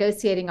comes to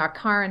negotiating our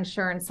car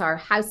insurance, our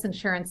house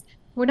insurance,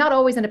 we're not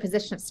always in a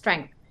position of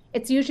strength.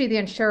 It's usually the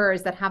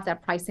insurers that have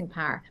that pricing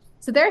power.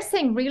 So they're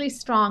seeing really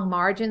strong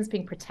margins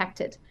being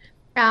protected.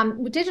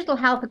 Digital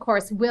health, of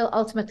course, will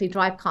ultimately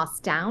drive costs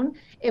down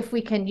if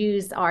we can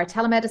use our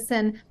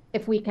telemedicine,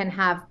 if we can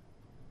have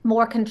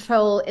more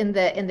control in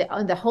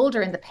the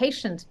holder, in the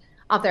patient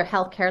of their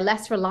healthcare,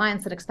 less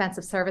reliance on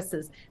expensive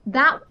services.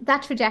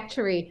 That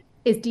trajectory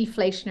is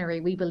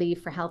deflationary, we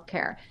believe, for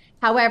healthcare.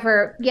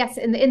 However, yes,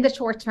 in the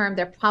short term,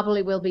 there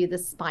probably will be the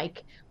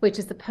spike, which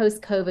is the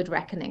post-COVID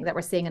reckoning that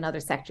we're seeing in other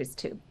sectors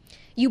too.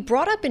 You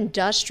brought up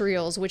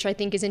industrials, which I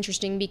think is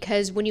interesting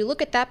because when you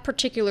look at that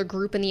particular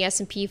group in the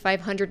S&P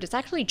 500, it's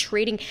actually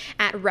trading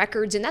at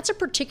records. And that's a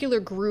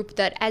particular group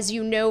that, as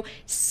you know,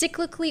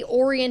 cyclically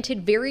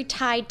oriented, very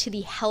tied to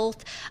the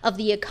health of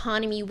the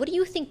economy. What do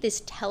you think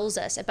this tells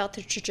us about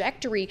the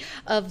trajectory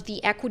of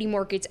the equity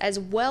markets, as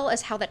well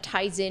as how that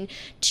ties in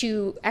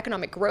to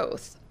economic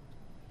growth?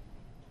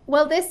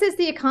 Well, this is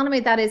the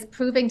economy that is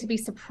proving to be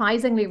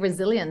surprisingly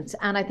resilient.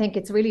 And I think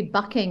it's really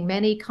bucking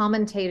many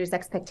commentators'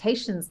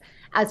 expectations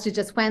as to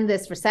just when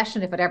this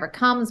recession, if it ever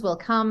comes, will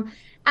come.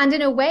 And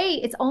in a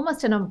way, it's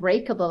almost an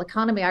unbreakable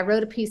economy. I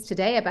wrote a piece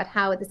today about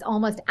how it's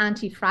almost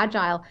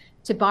anti-fragile,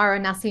 to borrow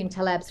Nassim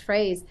Taleb's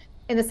phrase,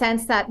 in the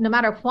sense that no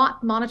matter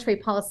what monetary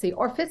policy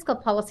or fiscal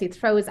policy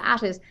throws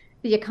at it,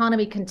 the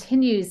economy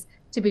continues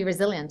to be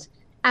resilient.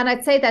 And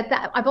I'd say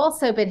that I've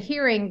also been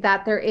hearing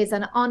that there is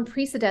an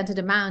unprecedented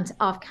amount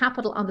of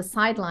capital on the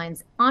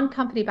sidelines, on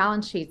company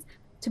balance sheets,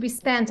 to be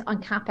spent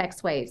on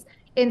capex waves.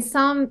 In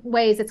some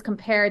ways, it's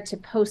compared to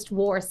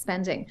post-war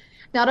spending.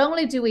 Not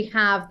only do we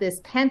have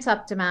this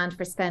pent-up demand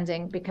for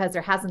spending because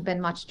there hasn't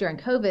been much during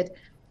COVID,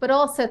 but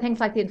also things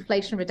like the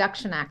Inflation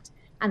Reduction Act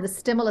and the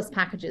stimulus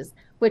packages,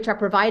 which are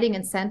providing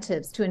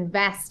incentives to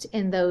invest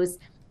in those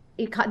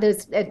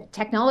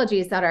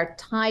technologies that are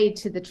tied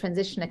to the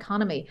transition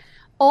economy.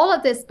 All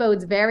of this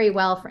bodes very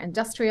well for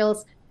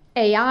industrials.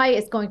 AI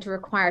is going to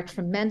require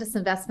tremendous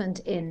investment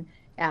in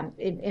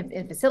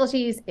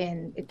facilities,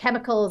 in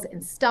chemicals,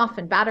 in stuff,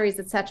 in batteries,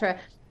 etc.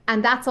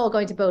 And that's all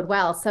going to bode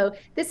well. So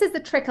this is the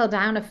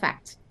trickle-down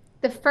effect.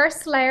 The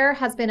first layer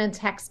has been in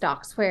tech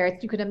stocks, where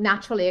you could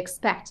naturally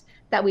expect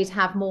that we'd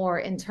have more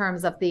in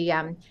terms of the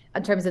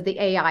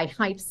AI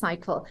hype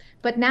cycle.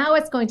 But now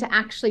it's going to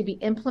actually be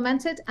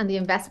implemented, and the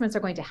investments are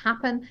going to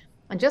happen.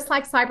 And just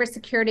like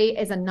cybersecurity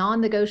is a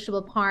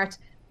non-negotiable part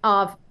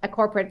of a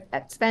corporate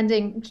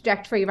spending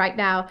trajectory right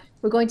now,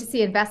 we're going to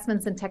see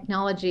investments in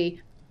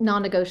technology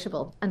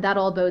non-negotiable, and that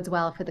all bodes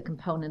well for the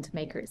component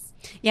makers.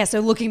 Yeah, so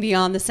looking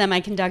beyond the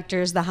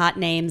semiconductors, the hot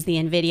names, the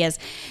NVIDIAs,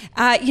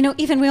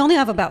 even we only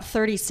have about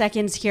 30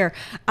 seconds here,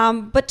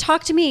 but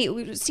talk to me.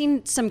 We've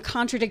seen some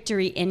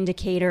contradictory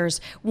indicators,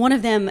 one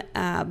of them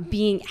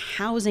being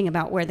housing,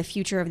 about where the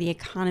future of the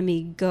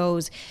economy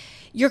goes.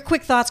 Your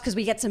quick thoughts, because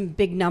we get some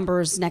big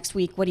numbers next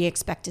week. What do you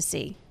expect to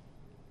see?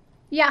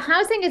 Yeah,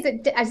 housing is,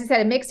 as you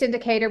said, a mixed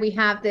indicator. We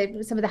have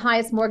some of the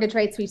highest mortgage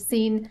rates we've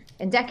seen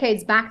in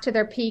decades, back to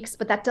their peaks,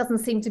 but that doesn't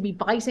seem to be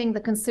biting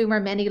the consumer.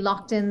 Many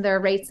locked in their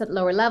rates at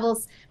lower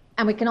levels.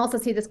 And we can also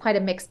see this quite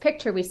a mixed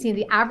picture. We've seen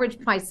the average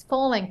price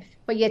falling,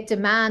 but yet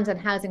demand and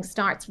housing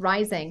starts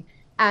rising.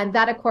 And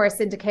that, of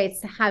course,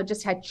 indicates how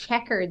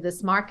checkered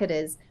this market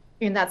is,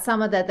 in that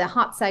some of the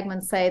hot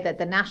segments, say that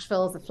the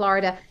Nashvilles, the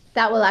Florida,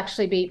 that will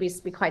actually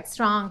be quite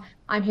strong.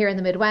 I'm here in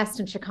the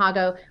Midwest, in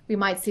Chicago. We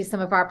might see some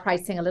of our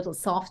pricing a little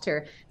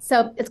softer.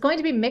 So it's going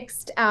to be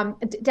mixed.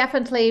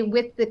 Definitely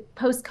with the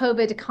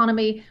post-COVID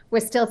economy,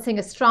 we're still seeing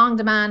a strong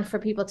demand for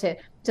people to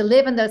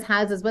live in those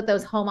houses with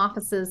those home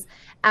offices.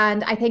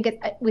 And I think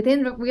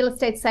within the real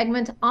estate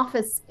segment,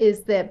 office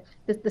is the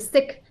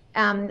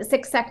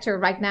sick sector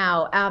right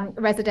now.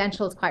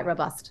 Residential is quite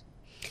robust.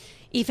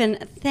 Ethan,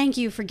 thank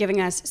you for giving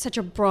us such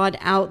a broad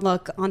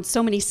outlook on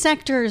so many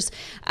sectors,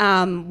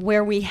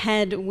 where we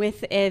head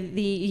with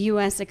the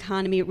U.S.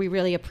 economy. We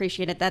really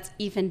appreciate it. That's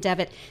Ethan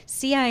Devitt,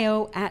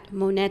 CIO at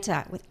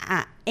Moneta, with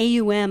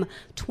AUM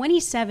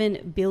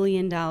 $27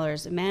 billion,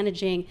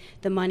 managing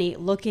the money,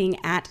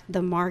 looking at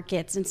the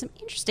markets, and some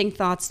interesting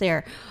thoughts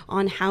there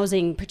on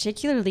housing,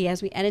 particularly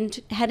as we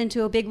head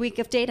into a big week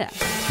of data.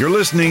 You're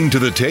listening to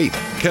The Tape.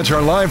 Catch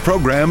our live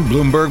program,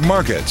 Bloomberg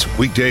Markets,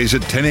 weekdays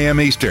at 10 a.m.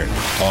 Eastern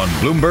on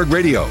Bloomberg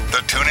Radio, the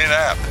TuneIn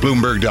app,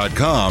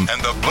 Bloomberg.com,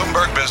 and the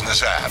Bloomberg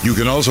Business app. You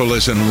can also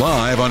listen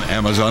live on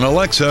Amazon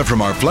Alexa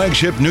from our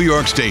flagship New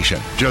York station.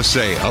 Just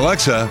say,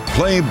 Alexa,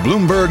 play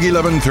Bloomberg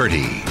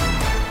 1130.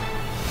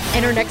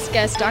 And our next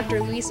guest,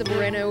 Dr. Luisa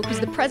Moreno, who's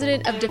the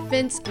president of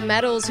Defense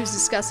Metals, who's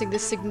discussing the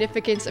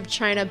significance of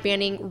China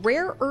banning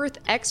rare earth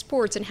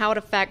exports and how it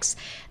affects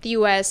the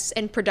U.S.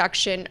 and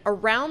production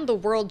around the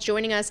world,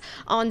 joining us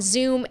on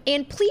Zoom.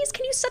 And please,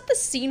 can you set the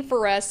scene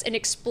for us and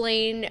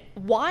explain,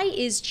 why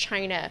is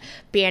China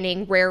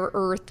banning rare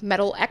earth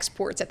metal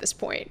exports at this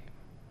point?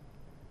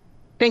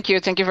 Thank you.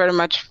 Thank you very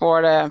much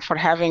for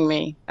having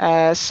me.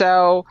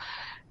 So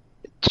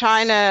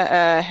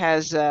China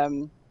has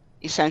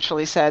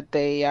essentially said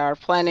they are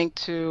planning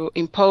to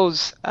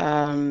impose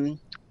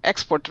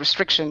export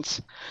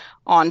restrictions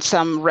on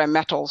some rare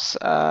metals,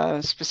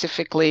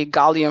 specifically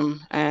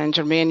gallium and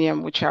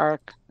germanium, which are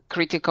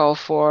critical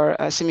for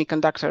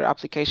semiconductor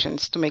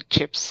applications to make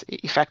chips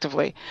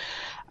effectively.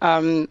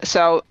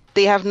 So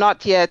they have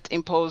not yet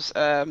imposed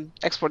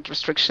export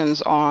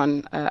restrictions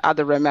on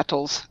other rare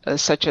metals,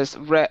 such as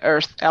rare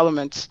earth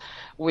elements,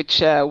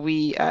 which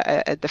we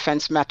at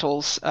Defense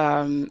Metals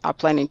are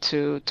planning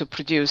to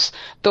produce.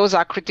 Those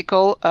are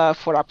critical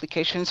for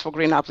applications, for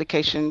green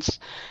applications,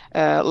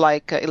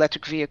 like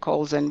electric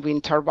vehicles and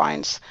wind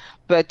turbines.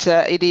 But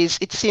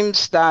it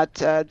seems that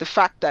the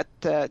fact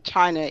that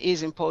China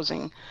is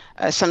imposing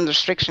some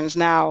restrictions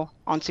now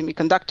on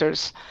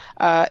semiconductors,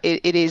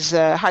 it is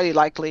highly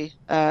likely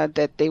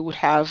that they would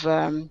have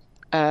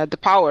the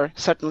power,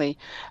 certainly,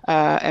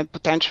 and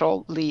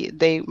potentially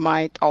they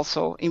might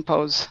also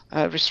impose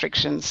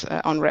restrictions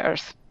on rare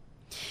earth.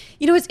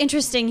 You know, what's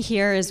interesting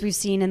here, as we've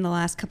seen in the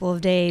last couple of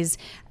days,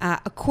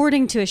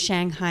 according to a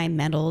Shanghai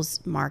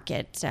metals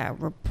market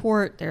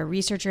report, they're a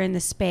researcher in the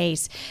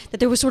space, that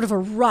there was sort of a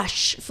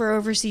rush for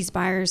overseas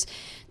buyers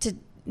to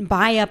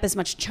buy up as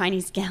much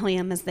Chinese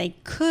gallium as they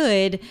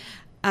could,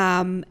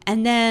 and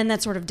then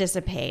that sort of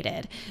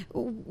dissipated.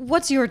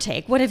 What's your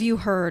take? What have you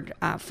heard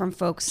from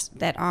folks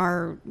that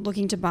are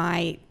looking to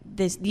buy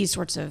these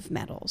sorts of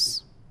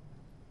metals?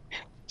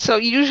 So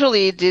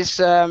usually these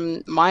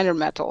minor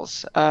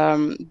metals,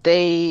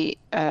 they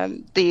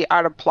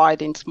are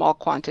applied in small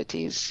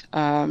quantities.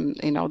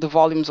 The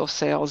volumes of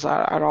sales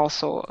are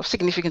also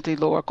significantly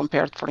lower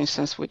compared, for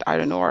instance, with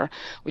iron ore,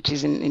 which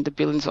is in the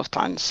billions of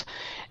tons.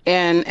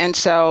 And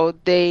so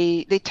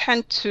they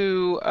tend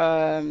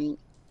to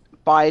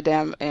buy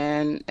them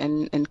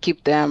and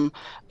keep them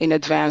in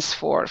advance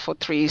for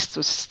 3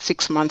 to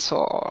 6 months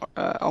or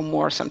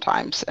more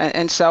sometimes.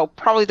 And so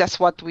probably that's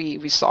what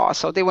we saw.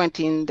 So they went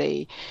in,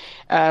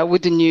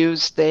 with the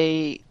news,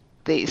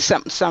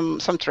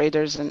 some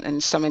traders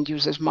and some end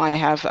users might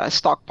have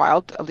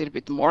stockpiled a little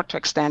bit more to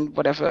extend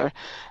whatever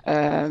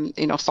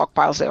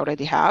stockpiles they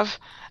already have,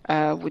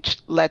 which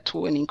led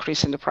to an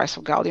increase in the price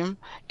of gallium.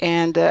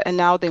 And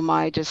now they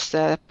might just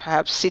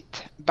perhaps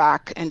sit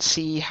back and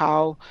see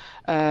how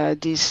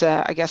this,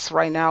 I guess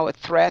right now, a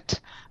threat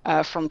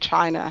from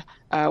China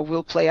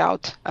will play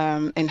out,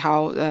 and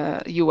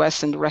how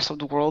U.S. and the rest of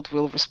the world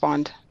will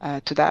respond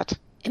to that.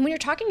 And when you're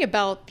talking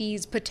about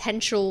these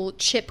potential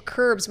chip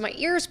curbs, my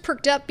ears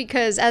perked up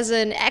because as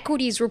an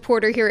equities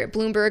reporter here at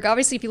Bloomberg,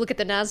 obviously if you look at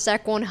the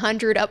NASDAQ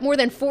 100, up more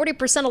than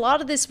 40%, a lot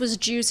of this was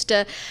juiced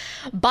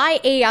by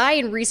AI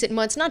in recent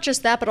months. Not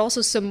just that, but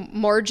also some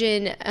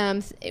margin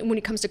when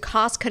it comes to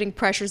cost-cutting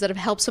pressures that have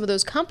helped some of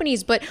those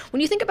companies. But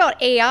when you think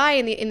about AI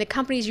and the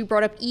companies you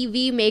brought up,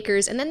 EV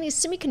makers, and then these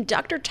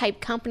semiconductor-type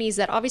companies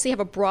that obviously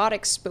have a broad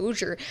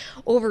exposure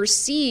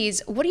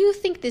overseas, what do you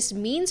think this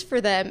means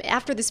for them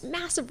after this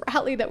massive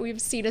rally that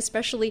we've seen,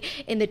 especially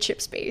in the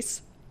chip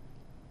space?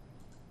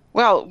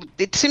 Well,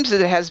 it seems that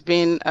there has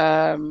been,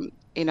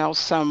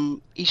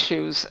 some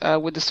issues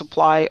with the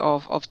supply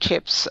of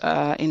chips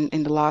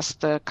in the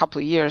last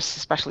couple of years,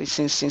 especially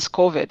since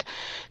COVID.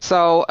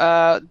 So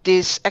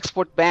this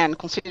export ban,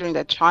 considering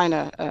that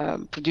China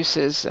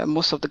produces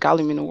most of the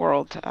gallium in the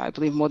world, I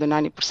believe more than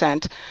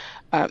 90%.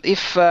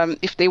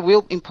 If they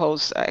will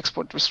impose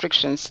export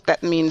restrictions,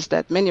 that means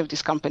that many of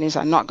these companies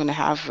are not going to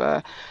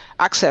have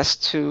access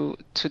to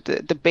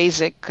the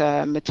basic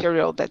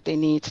material that they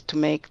need to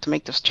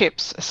make those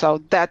chips.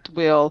 So that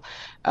will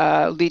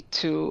lead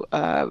to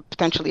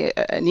potentially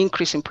an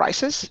increase in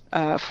prices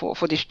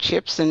for these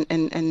chips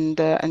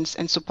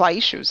and supply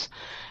issues.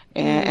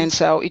 And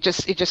so it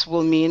just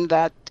will mean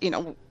that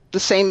the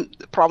same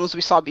problems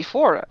we saw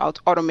before.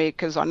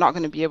 Automakers are not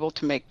going to be able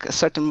to make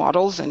certain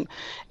models, and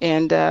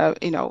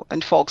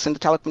folks in the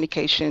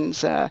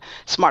telecommunications,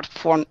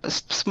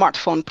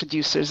 smartphone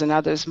producers and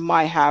others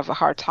might have a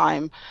hard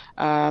time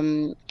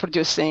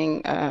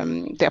producing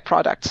their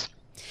products.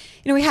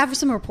 We have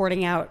some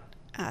reporting out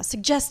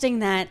suggesting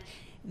that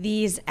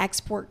these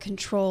export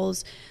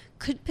controls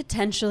could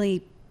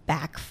potentially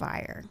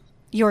backfire.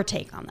 Your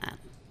take on that?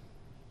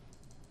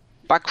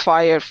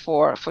 Backfire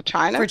for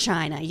China? For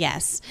China,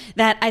 yes.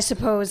 That I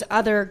suppose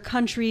other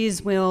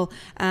countries will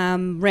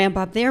ramp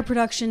up their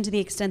production to the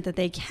extent that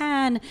they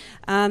can,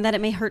 that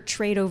it may hurt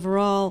trade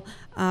overall.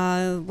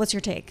 What's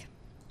your take?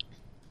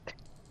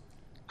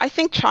 I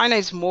think China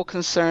is more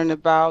concerned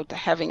about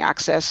having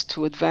access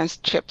to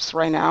advanced chips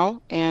right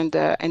now and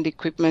the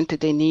equipment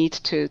that they need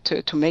to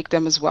make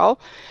them as well,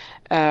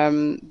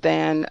 than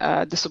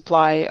the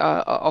supply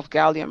of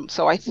gallium.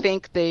 So I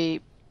think they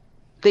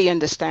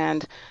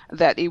understand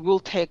that it will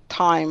take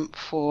time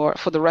for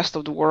the rest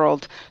of the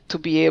world to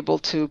be able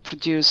to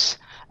produce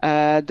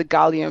the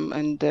gallium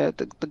and the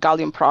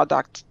gallium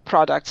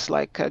products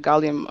like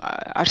gallium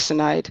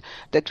arsenide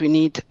that we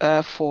need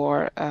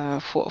for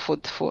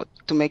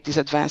to make these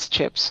advanced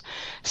chips.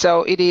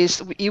 So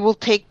it will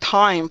take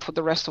time for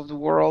the rest of the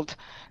world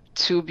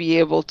to be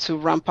able to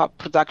ramp up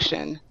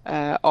production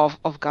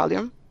of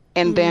gallium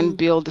and then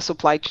build the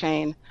supply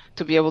chain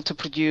to be able to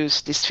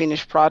produce these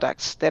finished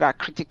products that are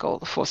critical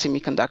for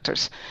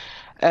semiconductors.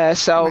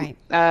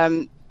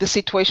 The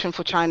situation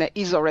for China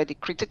is already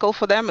critical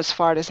for them as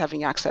far as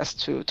having access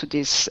to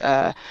this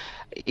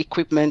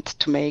equipment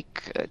to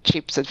make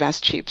chips,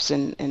 advanced chips,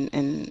 and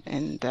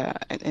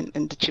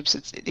the chips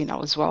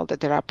as well that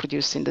they are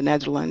produced in the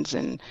Netherlands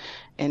and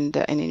in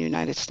the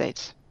United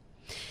States.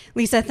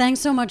 Lisa, thanks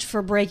so much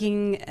for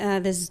breaking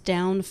this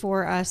down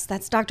for us.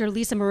 That's Dr.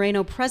 Lisa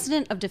Moreno,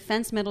 president of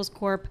Defense Metals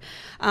Corp.,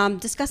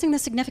 discussing the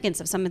significance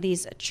of some of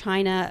these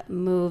China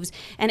moves.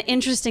 And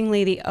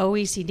interestingly, the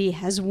OECD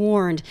has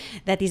warned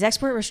that these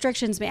export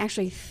restrictions may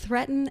actually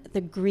threaten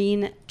the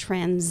green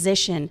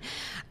transition.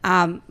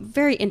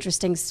 Very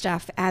interesting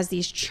stuff as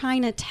these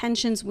China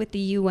tensions with the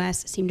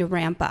U.S. seem to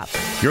ramp up.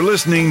 You're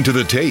listening to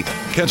The Tape.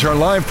 Catch our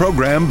live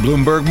program,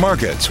 Bloomberg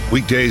Markets,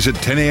 weekdays at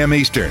 10 a.m.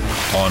 Eastern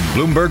on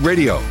Bloomberg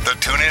Radio, the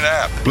TuneIn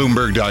app,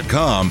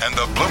 Bloomberg.com, and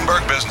the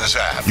Bloomberg Business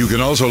app. You can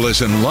also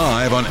listen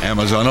live on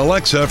Amazon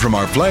Alexa from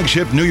our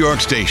flagship New York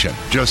station.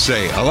 Just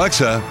say,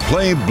 Alexa,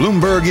 play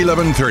Bloomberg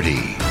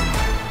 1130.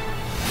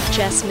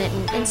 Jess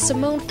Minton and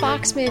Simone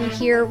Foxman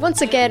here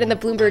once again in the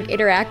Bloomberg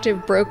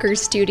Interactive Broker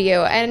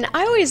Studio. And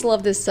I always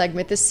love this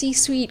segment, the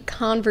C-suite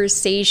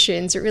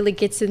conversations. It really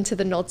gets into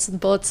the nuts and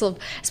bolts of,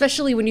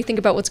 especially when you think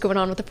about what's going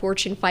on with the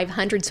Fortune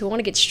 500. So I want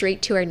to get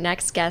straight to our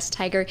next guest,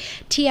 Tiger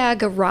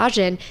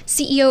Tyagarajan,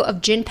 CEO of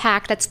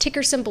Genpact. That's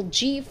ticker symbol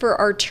G for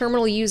our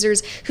terminal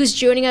users, who's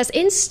joining us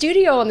in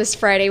studio on this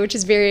Friday, which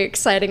is very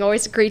exciting.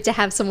 Always great to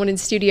have someone in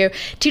studio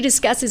to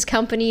discuss his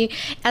company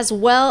as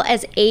well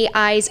as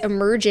AI's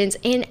emergence.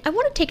 And I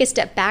want to take a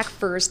step back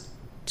first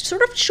to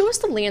sort of show us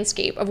the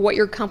landscape of what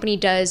your company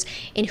does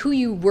and who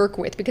you work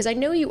with, because I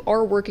know you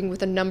are working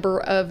with a number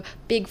of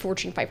big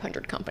Fortune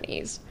 500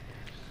 companies.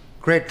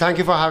 Great. Thank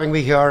you for having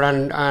me here.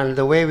 And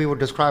the way we would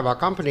describe our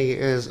company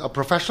is a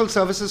professional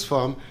services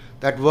firm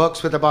that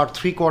works with about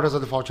 3/4 of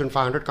the Fortune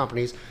 500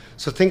 companies.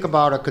 So think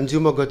about a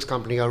consumer goods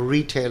company, a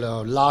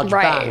retailer, large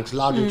banks,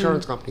 large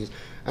insurance companies.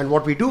 And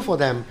what we do for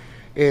them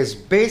is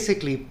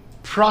basically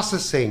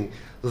processing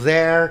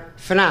their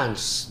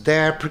finance,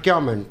 their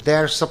procurement,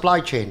 their supply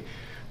chain,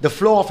 the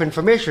flow of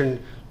information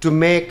to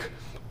make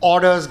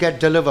orders get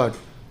delivered,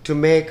 to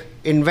make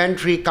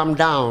inventory come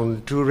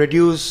down, to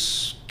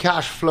reduce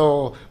cash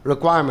flow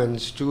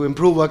requirements, to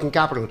improve working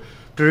capital,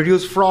 to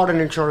reduce fraud and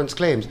insurance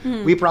claims.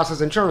 We process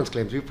insurance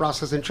claims, we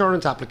process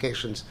insurance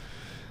applications.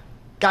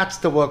 That's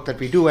the work that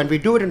we do, and we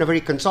do it in a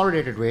very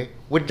consolidated way,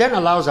 which then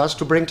allows us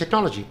to bring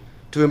technology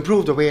to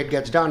improve the way it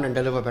gets done and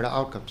deliver better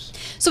outcomes.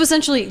 So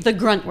essentially the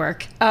grunt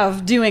work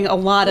of doing a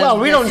lot of Well,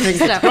 we don't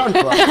think it's grunt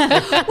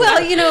work. Well,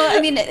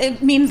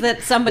 it means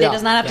that somebody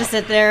does not have to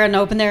sit there and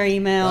open their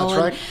email.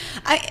 That's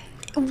right.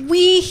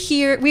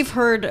 We've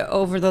heard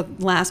over the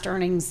last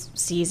earnings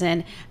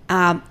season,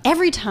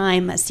 every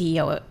time a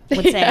CEO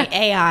would say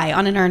AI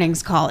on an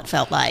earnings call, it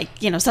felt like,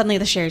 suddenly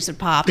the shares would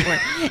pop.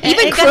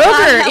 Even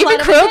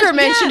Kroger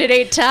mentioned it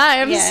 8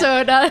 times,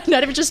 so not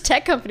even just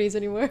tech companies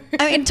anymore.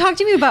 I mean, talk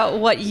to me about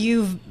what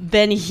you've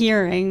been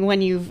hearing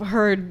when you've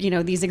heard,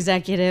 these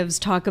executives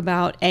talk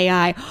about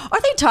AI.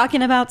 Are they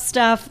talking about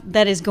stuff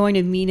that is going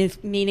to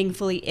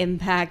meaningfully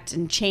impact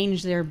and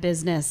change their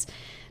business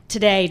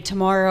today,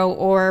 tomorrow,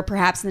 or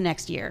perhaps in the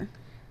next year?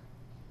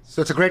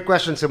 So it's a great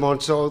question, Simone.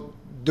 So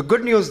the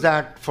good news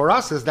that for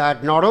us is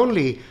that not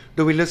only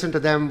do we listen to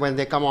them when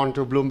they come on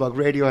to Bloomberg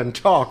Radio and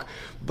talk,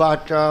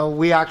 but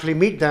we actually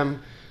meet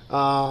them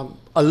a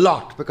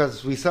lot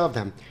because we serve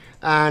them.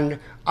 And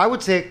I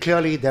would say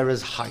clearly there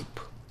is hype.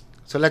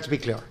 So let's be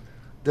clear.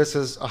 This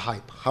is a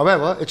hype.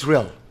 However, it's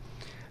real.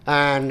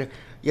 And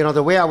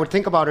the way I would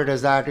think about it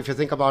is that if you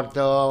think about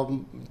the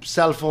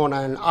cell phone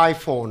and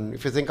iPhone,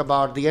 if you think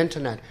about the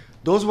internet,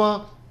 those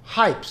were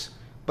hypes,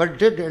 but it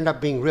did end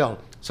up being real.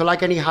 So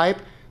like any hype,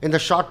 in the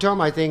short term,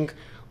 I think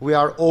we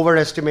are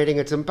overestimating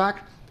its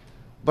impact.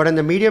 But in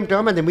the medium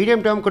term, and the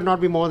medium term could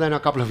not be more than a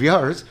couple of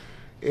years,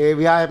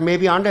 we are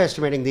maybe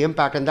underestimating the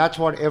impact. And that's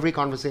what every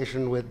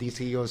conversation with these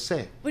CEOs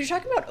say. When you're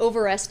talking about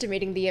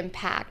overestimating the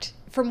impact,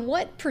 from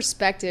what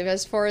perspective,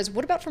 as far as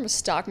what about from a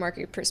stock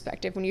market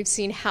perspective, when you've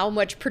seen how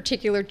much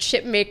particular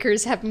chip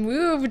makers have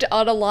moved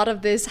on a lot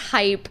of this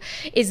hype,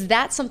 is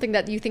that something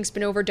that you think's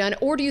been overdone?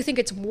 Or do you think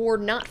it's more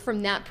not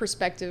from that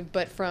perspective,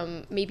 but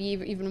from maybe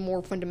even a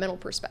more fundamental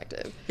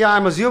perspective? Yeah,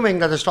 I'm assuming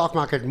that the stock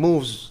market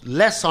moves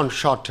less on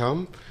short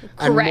term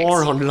and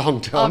more on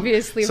long term.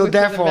 Obviously, so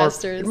therefore,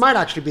 investors. It might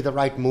actually be the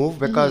right move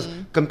because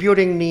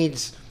computing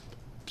needs,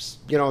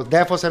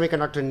 therefore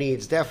semiconductor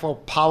needs, therefore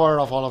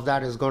power of all of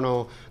that is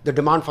the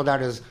demand for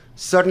that is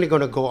certainly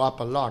going to go up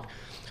a lot.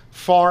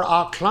 For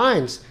our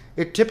clients,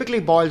 it typically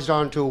boils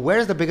down to where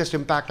is the biggest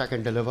impact I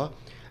can deliver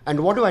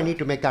and what do I need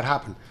to make that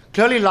happen?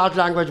 Clearly, large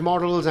language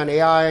models and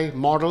AI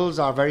models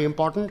are very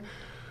important,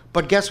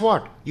 but guess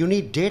what? You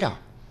need data.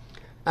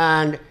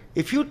 And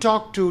if you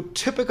talk to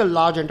typical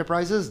large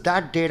enterprises,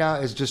 that data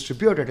is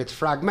distributed, it's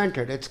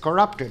fragmented, it's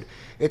corrupted,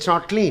 it's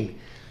not clean.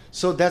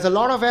 So there's a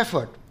lot of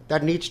effort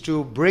that needs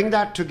to bring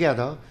that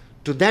together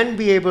to then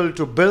be able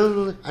to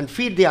build and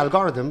feed the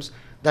algorithms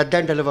that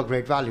then deliver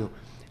great value.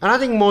 And I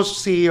think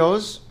most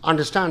CEOs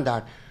understand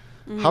that.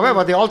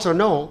 However, they also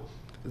know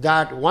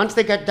that once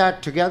they get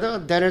that together,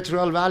 then it's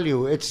real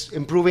value. It's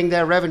improving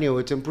their revenue.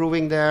 It's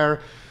improving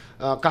their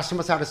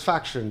customer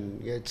satisfaction.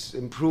 It's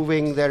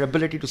improving their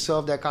ability to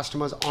serve their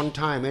customers on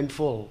time, in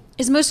full.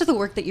 Is most of the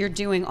work that you're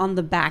doing on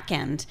the back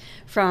end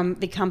from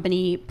the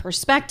company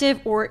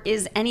perspective, or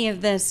is any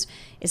of this,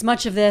 is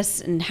much of this,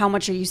 and how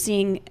much are you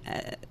seeing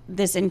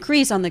this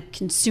increase on the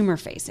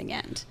consumer-facing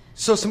end?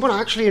 So, Simone,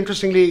 actually,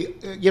 interestingly,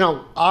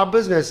 our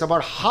business,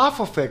 about half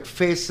of it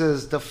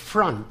faces the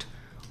front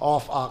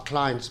of our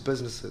clients'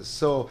 businesses.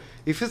 So,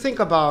 if you think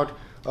about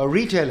a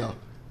retailer,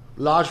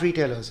 large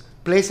retailers,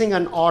 placing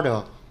an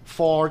order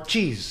for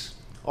cheese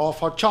or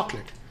for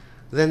chocolate,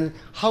 then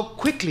how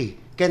quickly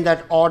can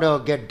that order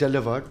get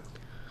delivered?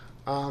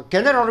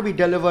 Can that order be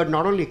delivered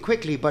not only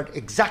quickly, but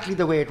exactly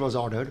the way it was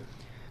ordered?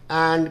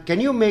 And can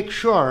you make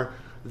sure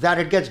that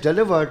it gets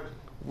delivered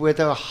with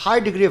a high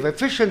degree of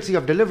efficiency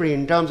of delivery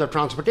in terms of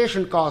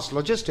transportation costs,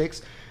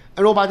 logistics?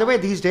 And oh, by the way,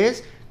 these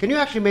days, can you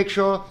actually make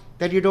sure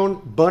that you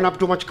don't burn up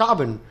too much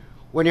carbon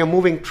when you're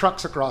moving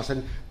trucks across.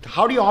 And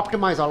how do you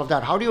optimize all of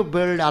that? How do you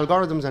build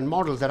algorithms and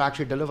models that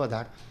actually deliver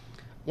that?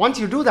 Once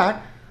you do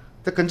that,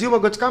 the consumer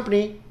goods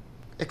company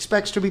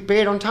expects to be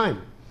paid on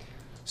time.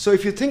 So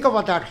if you think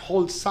about that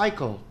whole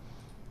cycle,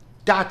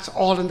 that's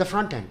all in the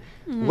front end.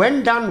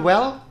 When done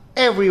well,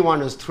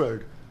 everyone is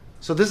thrilled.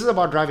 So this is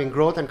about driving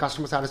growth and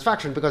customer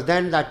satisfaction, because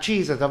then that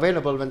cheese is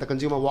available when the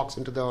consumer walks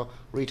into the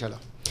retailer.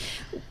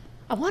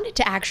 I wanted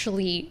to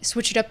actually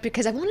switch it up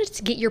because I wanted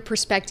to get your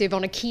perspective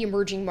on a key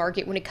emerging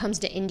market when it comes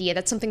to India.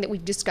 That's something that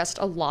we've discussed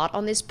a lot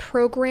on this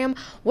program.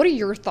 What are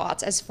your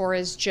thoughts as far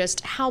as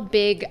just how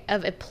big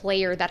of a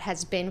player that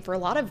has been for a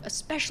lot of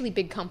especially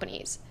big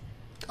companies?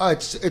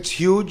 It's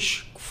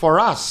huge for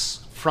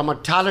us from a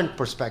talent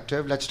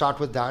perspective. Let's start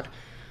with that.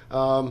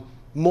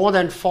 More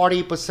than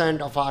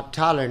 40% of our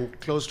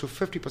talent, close to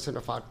 50%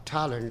 of our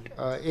talent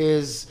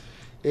is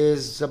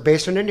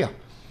based in India.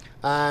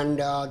 And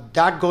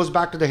that goes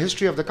back to the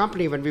history of the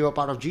company when we were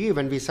part of GE,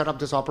 when we set up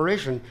this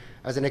operation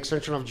as an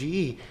extension of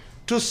GE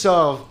to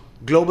serve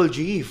global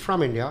GE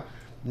from India.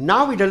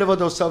 Now we deliver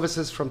those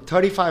services from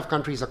 35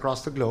 countries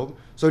across the globe.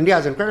 So India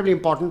is incredibly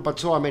important, but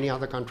so are many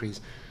other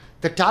countries.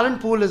 The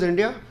talent pool in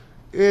India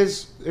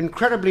is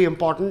incredibly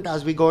important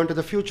as we go into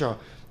the future.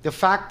 The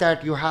fact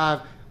that you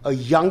have a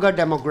younger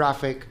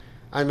demographic,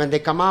 and when they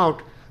come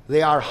out,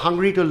 they are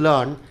hungry to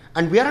learn.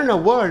 And we are in a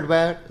world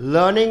where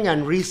learning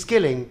and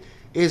reskilling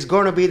is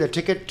going to be the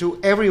ticket to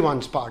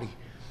everyone's party.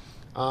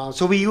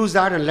 So we use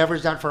that and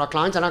leverage that for our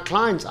clients, and our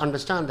clients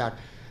understand that.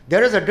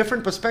 There is a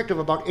different perspective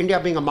about India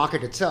being a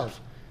market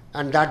itself,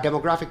 and that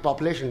demographic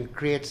population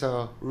creates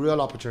a real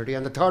opportunity.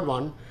 And the third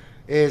one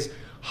is,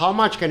 how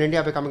much can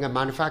India becoming a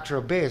manufacturer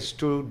base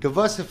to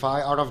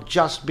diversify out of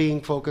just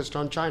being focused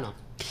on China?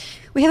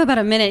 We have about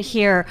a minute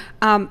here.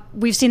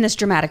 We've seen this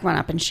dramatic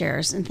run-up in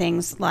shares and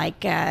things like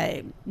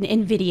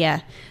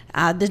NVIDIA,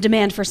 the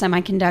demand for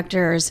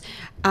semiconductors.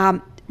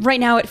 Right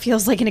now it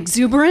feels like an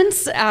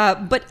exuberance,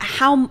 but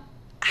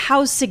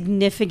how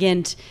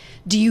significant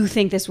do you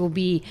think this will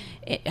be,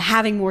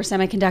 having more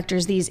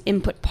semiconductors, these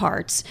input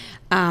parts?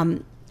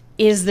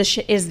 Is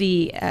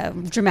the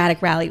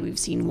dramatic rally we've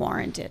seen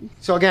warranted?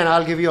 So again,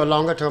 I'll give you a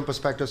longer term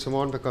perspective,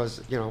 Simone,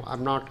 because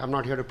I'm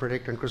not here to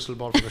predict and crystal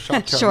ball for the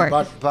short term. Sure.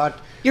 But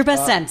your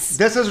best sense.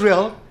 This is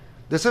real.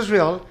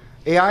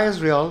 AI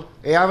is real.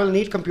 AI will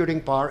need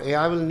computing power.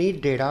 AI will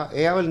need data.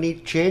 AI will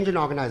need change in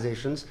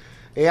organizations.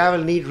 AI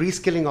will need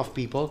reskilling of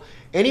people.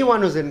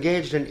 Anyone who's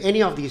engaged in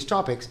any of these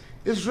topics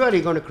is really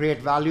going to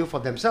create value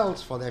for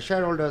themselves, for their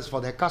shareholders, for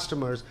their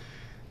customers.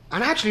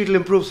 And actually, it'll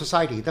improve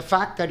society. The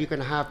fact that you can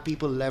have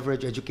people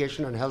leverage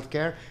education and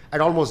healthcare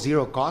at almost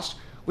zero cost,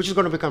 which is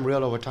going to become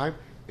real over time,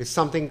 is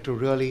something to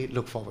really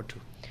look forward to.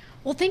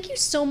 Well, thank you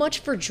so much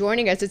for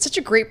joining us. It's such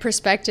a great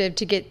perspective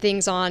to get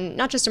things on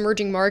not just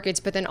emerging markets,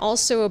 but then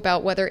also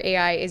about whether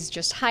AI is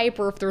just hype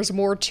or if there's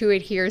more to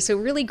it here. So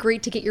really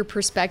great to get your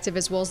perspective,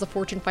 as well as the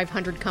Fortune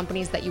 500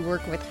 companies that you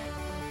work with.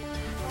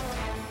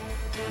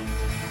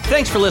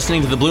 Thanks for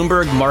listening to the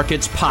Bloomberg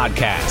Markets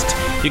Podcast.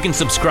 You can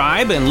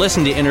subscribe and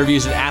listen to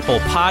interviews at Apple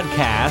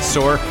Podcasts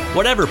or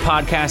whatever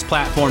podcast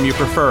platform you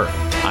prefer.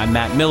 I'm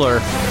Matt Miller.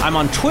 I'm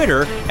on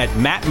Twitter at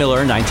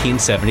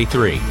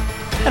MattMiller1973.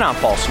 And I'm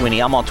Paul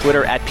Sweeney. I'm on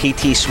Twitter at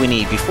PT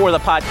Sweeney. Before the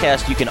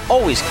podcast, you can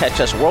always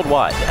catch us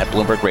worldwide at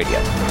Bloomberg Radio.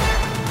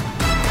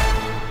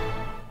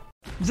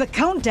 The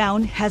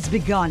countdown has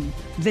begun.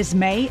 This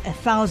May,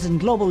 1,000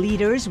 global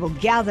leaders will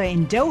gather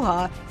in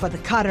Doha for the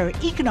Qatar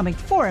Economic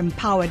Forum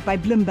powered by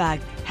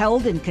Bloomberg,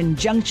 held in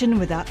conjunction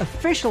with our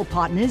official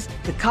partners,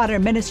 the Qatar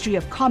Ministry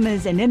of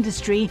Commerce and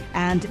Industry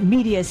and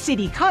Media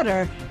City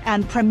Qatar,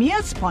 and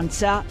premier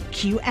sponsor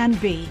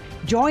QNB.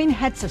 Join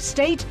heads of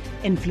state,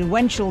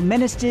 influential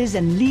ministers,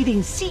 and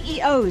leading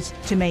CEOs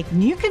to make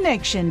new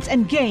connections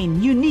and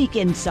gain unique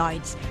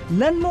insights.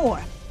 Learn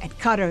more at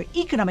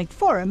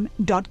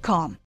QatarEconomicForum.com.